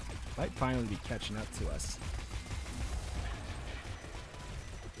 Might finally be catching up to us.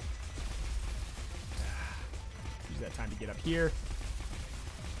 Use that time to get up here.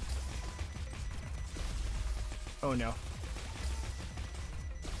 Oh no.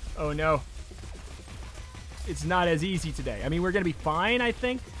 Oh no. It's not as easy today. I mean, we're gonna be fine, I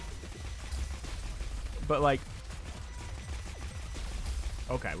think. But like,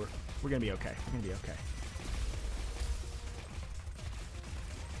 okay, we're gonna be okay. We're gonna be okay.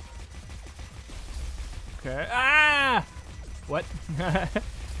 Okay. Ah! What?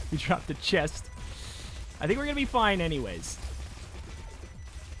 We dropped the chest. I think we're gonna be fine anyways.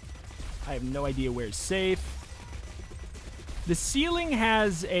 I have no idea where's safe. The ceiling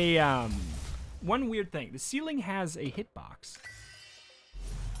has a one weird thing. The ceiling has a hitbox.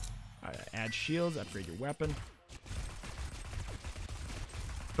 Add shields, upgrade your weapon.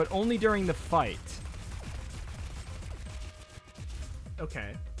 But only during the fight.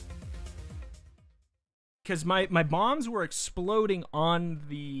 Okay. Because my bombs were exploding on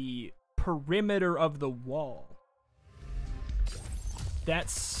the perimeter of the wall.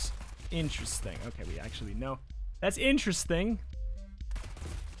 That's interesting. Okay, we actually know. That's interesting.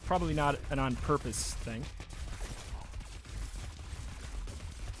 Probably not an on-purpose thing.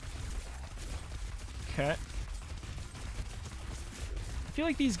 Okay. I feel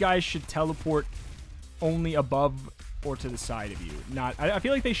like these guys should teleport only above or to the side of you. I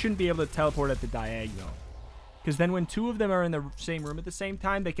feel like they shouldn't be able to teleport at the diagonal. Because then when two of them are in the same room at the same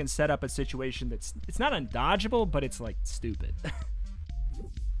time, they can set up a situation that's... It's not undodgeable, but it's, like, stupid.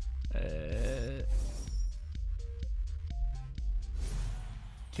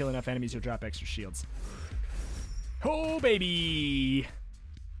 Kill enough enemies, you'll drop extra shields. Oh, baby!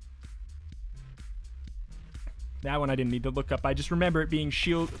 That one I didn't need to look up. I just remember it being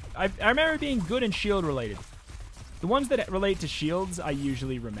shield... I remember it being good and shield related. The ones that relate to shields, I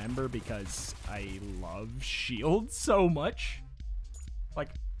usually remember because I love shields so much. Like,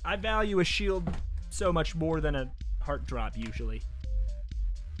 I value a shield so much more than a heart drop usually.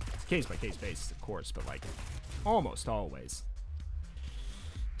 It's case-by-case basis, of course, but like, almost always.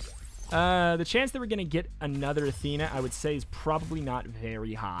 The chance that we're going to get another Athena, I would say, is probably not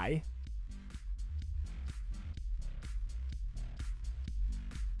very high.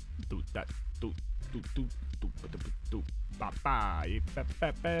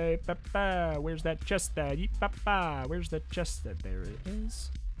 Where's that chest at? Where's the chest at? There it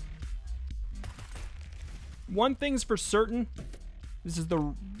is. One thing's for certain.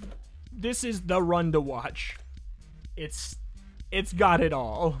 This is the run to watch. It's got it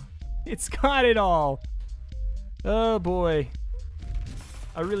all. It's got it all. Oh boy.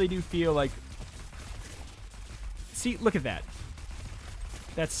 I really do feel like... See, look at that.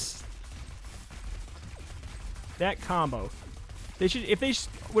 That's... That combo. They should, if they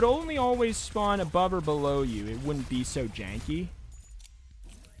would only always spawn above or below you, it wouldn't be so janky.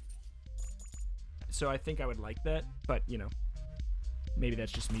 So I think I would like that, but you know, maybe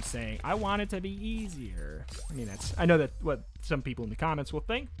that's just me saying I want it to be easier. I mean, I know that what some people in the comments will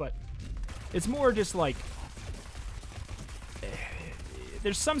think, but it's more just like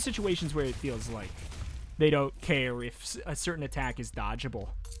there's some situations where it feels like they don't care if a certain attack is dodgeable.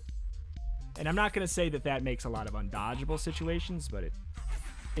 And I'm not going to say that that makes a lot of undodgeable situations, but it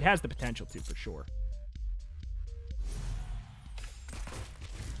has the potential to, for sure.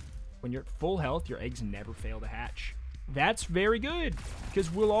 When you're at full health, your eggs never fail to hatch. That's very good, because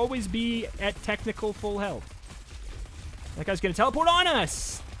we'll always be at technical full health. That guy's going to teleport on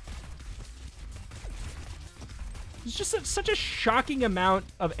us! It's just such a shocking amount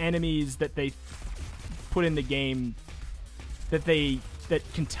of enemies that they put in the game that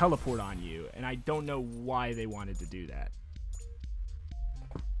can teleport on you, and I don't know why they wanted to do that.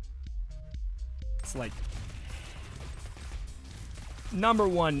 It's like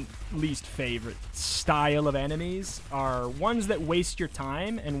 #1 least favorite style of enemies are ones that waste your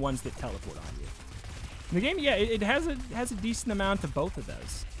time and ones that teleport on you. In the game, yeah, it has a decent amount of both of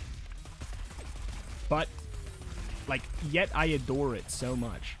those. But like, yet I adore it so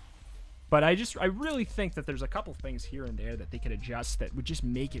much. But I really think that there's a couple things here and there that they could adjust that would just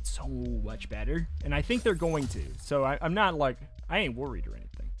make it so much better. And I think they're going to. So I'm not like, I ain't worried or anything.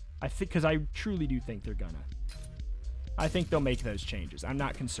 I think, because I truly do think they're gonna. I think they'll make those changes. I'm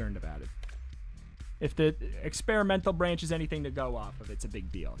not concerned about it. If the experimental branch is anything to go off of, it's a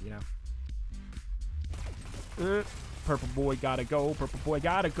big deal, you know? Purple boy gotta go. Purple boy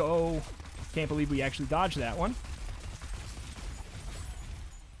gotta go. Can't believe we actually dodged that one.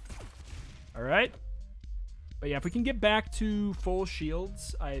 All right. But yeah, if we can get back to full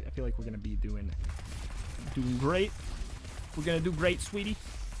shields, I feel like we're going to be doing great. We're going to do great, sweetie.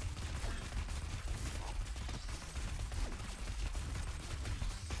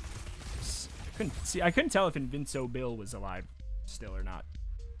 I couldn't tell if Invinso Bill was alive still or not.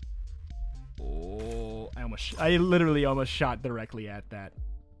 Oh, I literally almost shot directly at that.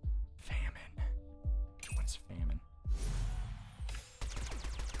 Famine. Which one's famine?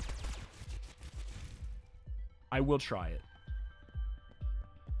 I will try it.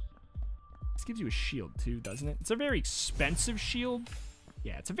 This gives you a shield too, doesn't it? It's a very expensive shield.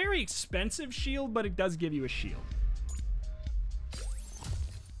 Yeah, it's a very expensive shield, but it does give you a shield.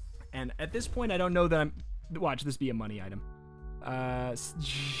 And at this point, I don't know that I'm... Watch this be a money item.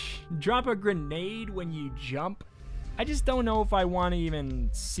 Drop a grenade when you jump. I just don't know if I want to even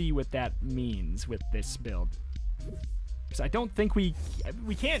see what that means with this build. Because I don't think we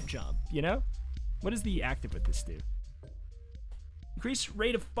can't jump, you know? What does the active with this do? Increase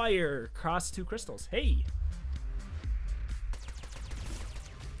rate of fire across 2 crystals. Hey!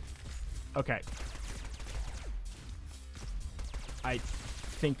 Okay. I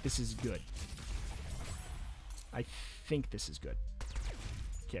think this is good. I think this is good.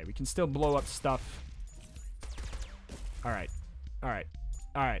 Okay, we can still blow up stuff. Alright. Alright.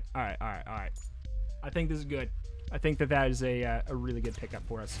 Alright. Alright. Alright. Alright. I think this is good. I think that is a really good pickup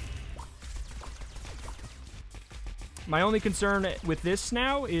for us. My only concern with this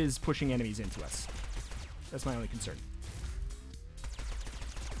now is pushing enemies into us. That's my only concern.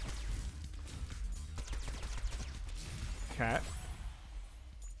 Okay.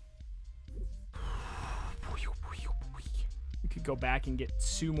 We could go back and get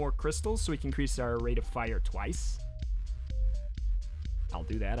 2 more crystals so we can increase our rate of fire twice. I'll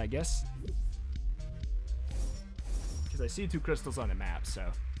do that, I guess. Because I see 2 crystals on the map, so...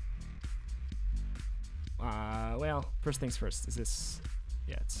 well, first things first. Is this...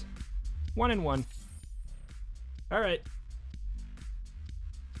 Yeah, it's 1 and 1. Alright.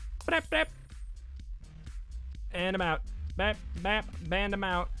 And I'm out. Band them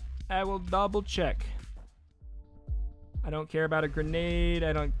out. I will double check. I don't care about a grenade.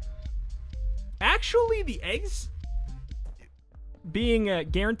 I don't... Actually, the eggs being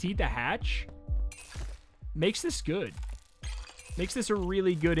guaranteed to hatch makes this good. Makes this a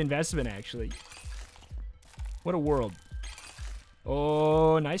really good investment, actually. What a world.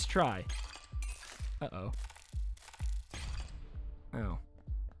 Oh, nice try. Uh-oh. Oh.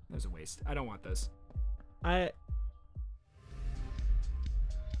 That was a waste. I don't want this. I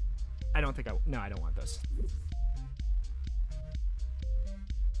don't think no, I don't want this.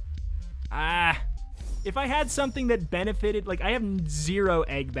 If I had something that benefited, like, I have 0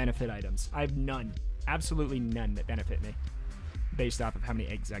 egg benefit items. I have none. Absolutely none that benefit me. Based off of how many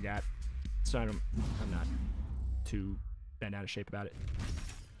eggs I got. So I'm not too bent out of shape about it.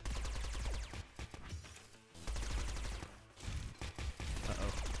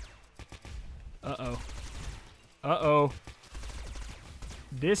 Uh-oh. Uh-oh. Uh-oh.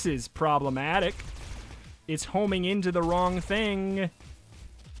 This is problematic. It's homing into the wrong thing.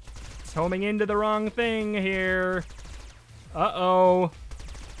 It's homing into the wrong thing here. Uh-oh.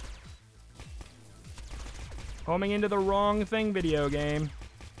 Homing into the wrong thing, video game.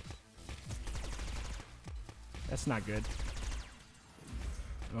 That's not good.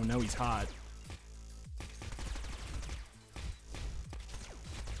 Oh no, he's hot.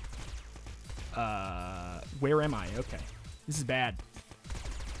 Where am I? Okay. This is bad.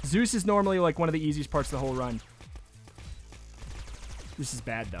 Zeus is normally like one of the easiest parts of the whole run. This is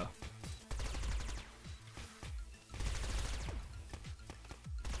bad though.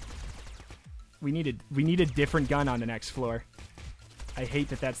 We need a different gun on the next floor. I hate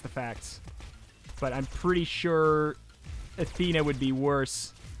that that's the facts. But I'm pretty sure Athena would be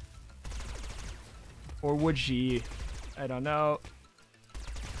worse. Or would she? I don't know.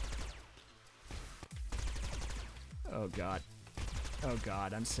 Oh, God. Oh,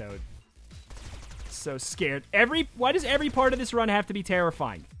 God. I'm so scared. Why does every part of this run have to be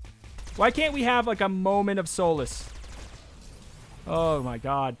terrifying? Why can't we have, like, a moment of solace? Oh, my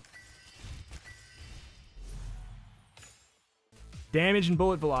God. Damage and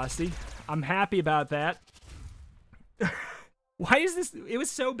bullet velocity. I'm happy about that. Why is this? It was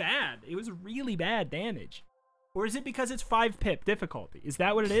so bad. It was really bad damage. Or is it because it's 5 pip difficulty? Is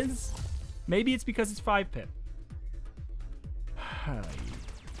that what it is? Maybe it's because it's 5 pip.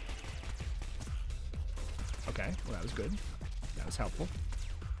 Okay, well, that was good. That was helpful.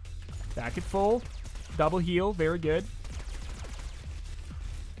 Back at full. Double heal. Very good.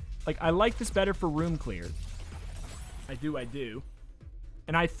 Like, I like this better for room clear. I do.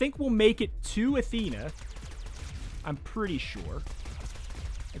 And I think we'll make it to Athena. I'm pretty sure.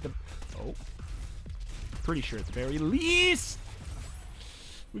 Pretty sure at the very least.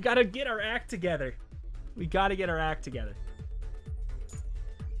 We gotta get our act together.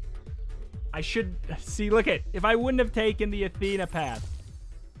 I should... See, look at... If I wouldn't have taken the Athena path.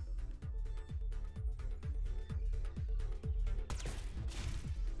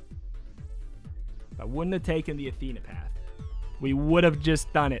 We would have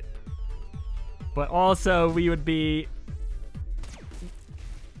just done it. But also, we would be...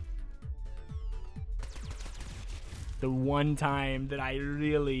 The one time that I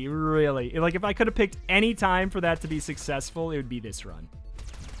really... Like, if I could have picked any time for that to be successful, it would be this run.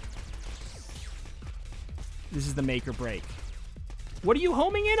 This is the make or break. What are you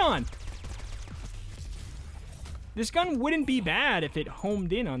homing in on? This gun wouldn't be bad if it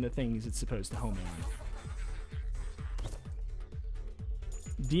homed in on the things it's supposed to home in on.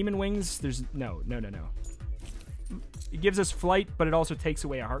 Demon wings, there's... No. It gives us flight, but it also takes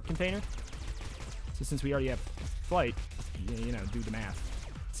away a heart container. So since we already have flight, you know, do the math.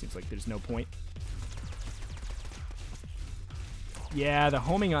 Seems like there's no point. Yeah, the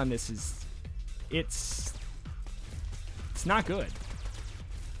homing on this is... It's not good.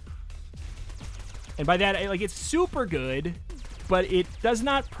 And by that, like, it's super good, but it does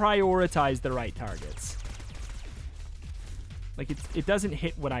not prioritize the right targets. Like, it doesn't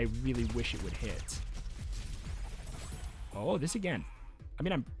hit what I really wish it would hit. Oh, this again. I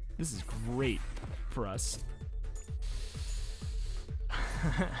mean, this is great for us.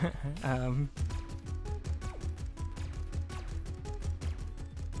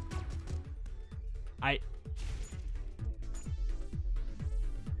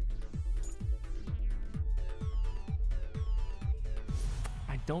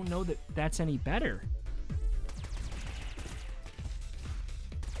 I don't know that that's any better.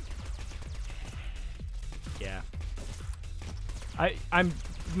 Yeah.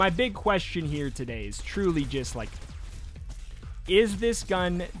 My big question here today is truly just like, is this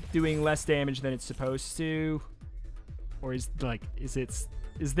gun doing less damage than it's supposed to? Or is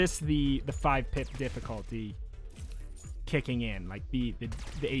this the 5 pip difficulty kicking in, like the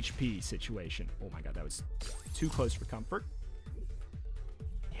HP situation? Oh my god, that was too close for comfort.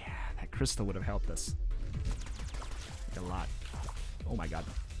 Yeah, that crystal would have helped us like a lot. Oh my god.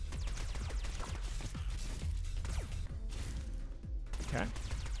 Okay.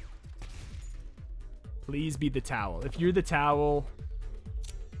 Please be the towel. If you're the towel,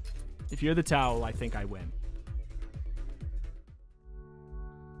 I think I win.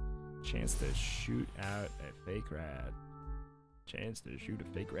 Chance to shoot out a fake rad. Chance to shoot a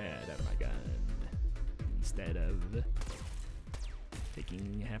fake rad out of my gun. Instead of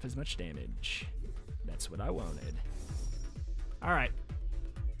taking half as much damage. That's what I wanted. Alright.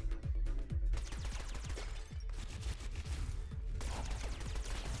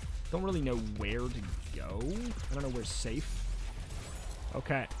 Don't really know where to go. I don't know where's safe.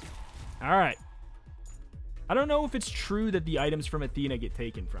 Okay. Alright. I don't know if it's true that the items from Athena get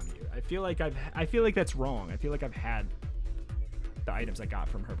taken from you. I feel like that's wrong. I feel like I've had the items I got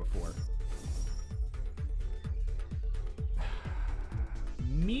from her before.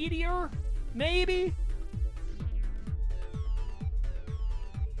 Meteor? Maybe?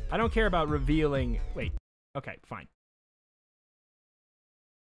 I don't care about revealing... Wait. Okay, fine.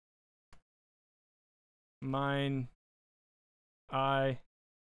 Mine. Eye.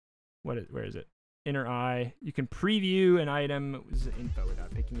 Where is it? Inner eye. You can preview an item with info without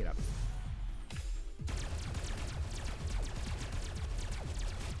picking it up.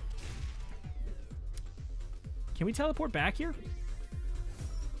 Can we teleport back here?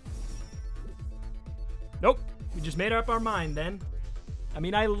 Nope. We just made up our mind then. I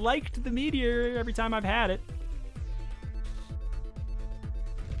mean, I liked the meteor every time I've had it.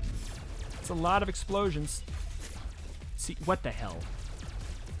 It's a lot of explosions. See, what the hell?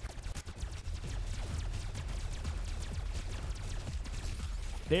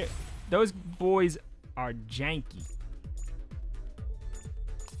 Those boys are janky.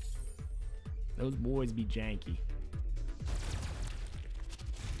 Those boys be janky.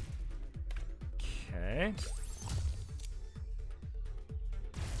 Okay.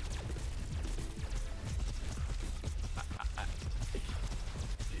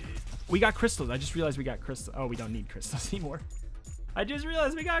 We got crystals. I just realized we got crystals. Oh, we don't need crystals anymore. I just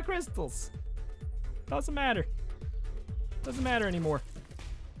realized we got crystals. Doesn't matter. Doesn't matter anymore.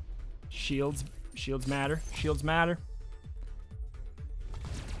 Shields. Shields matter. Shields matter.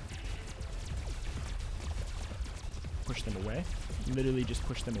 Push them away. Literally just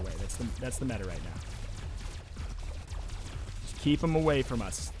push them away. That's the meta right now. Just keep them away from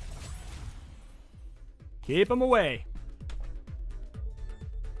us. Keep them away.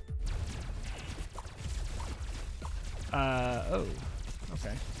 Oh.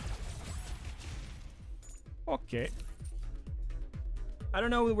 Okay. Okay. I don't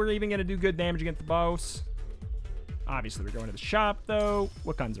know if we're even going to do good damage against the boss. Obviously, we're going to the shop, though.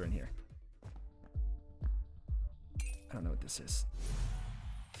 What guns are in here? I don't know what this is.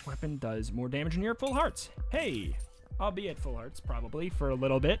 Weapon does more damage when you're at full hearts. Hey! I'll be at full hearts, probably, for a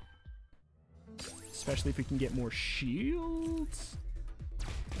little bit. Especially if we can get more shields.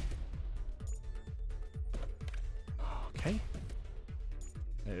 Okay.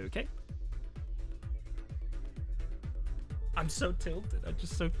 Okay. I'm so tilted. I'm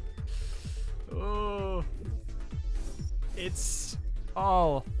just so... Oh. It's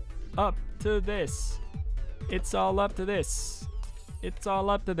all up to this. It's all up to this. It's all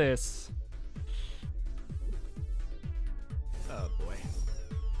up to this. Oh, boy.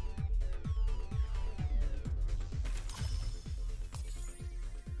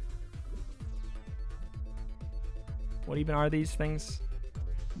 What even are these things?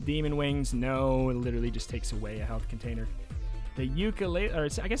 Demon wings? No, it literally just takes away a health container. The ukulele, or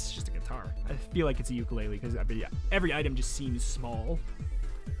I guess it's just a guitar. I feel like it's a ukulele because yeah, every item just seems small.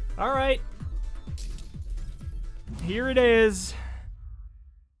 All right. Here it is.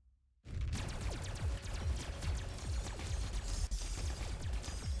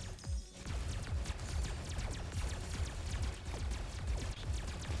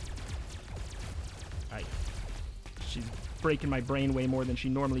 She's breaking my brain way more than she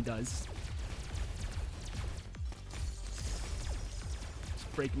normally does. She's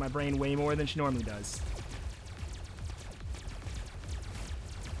breaking my brain way more than she normally does.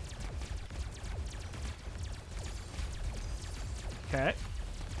 Okay.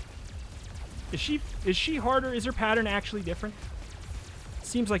 Is she harder? Is her pattern actually different?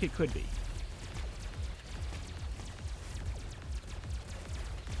 Seems like it could be.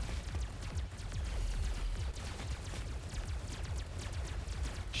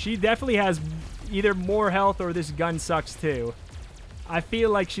 She definitely has either more health or this gun sucks too. I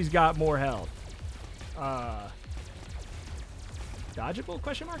feel like she's got more health. Dodgeable?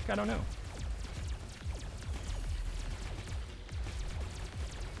 Question mark? I don't know.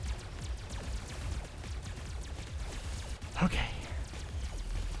 Okay.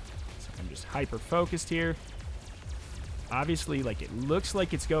 So I'm just hyper focused here. Obviously, like, it looks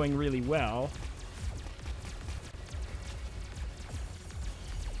like it's going really well.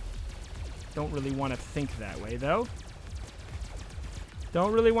 Don't really want to think that way, though.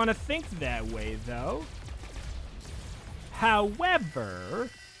 Don't really want to think that way, though. However,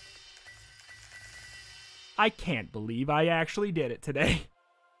 I can't believe I actually did it today.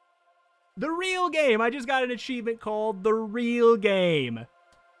 The real game. I just got an achievement called The Real Game.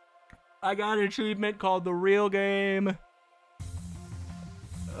 I got an achievement called The Real Game.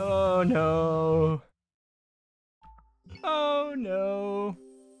 Oh, no. Oh, no.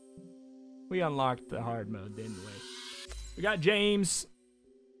 We unlocked the hard mode, didn't we? We got James.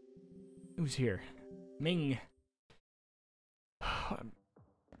 Who's here? Ming. I'm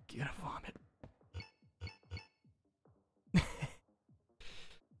gonna vomit.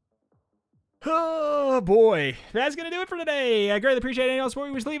 Oh, boy. That's gonna do it for today. I greatly appreciate any support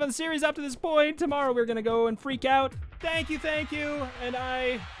you wish to leave on the series up to this point. Tomorrow we're gonna go and freak out. Thank you, and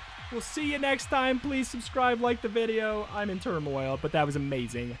I will see you next time. Please subscribe, like the video. I'm in turmoil, but that was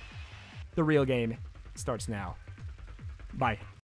amazing. The real game starts now. Bye.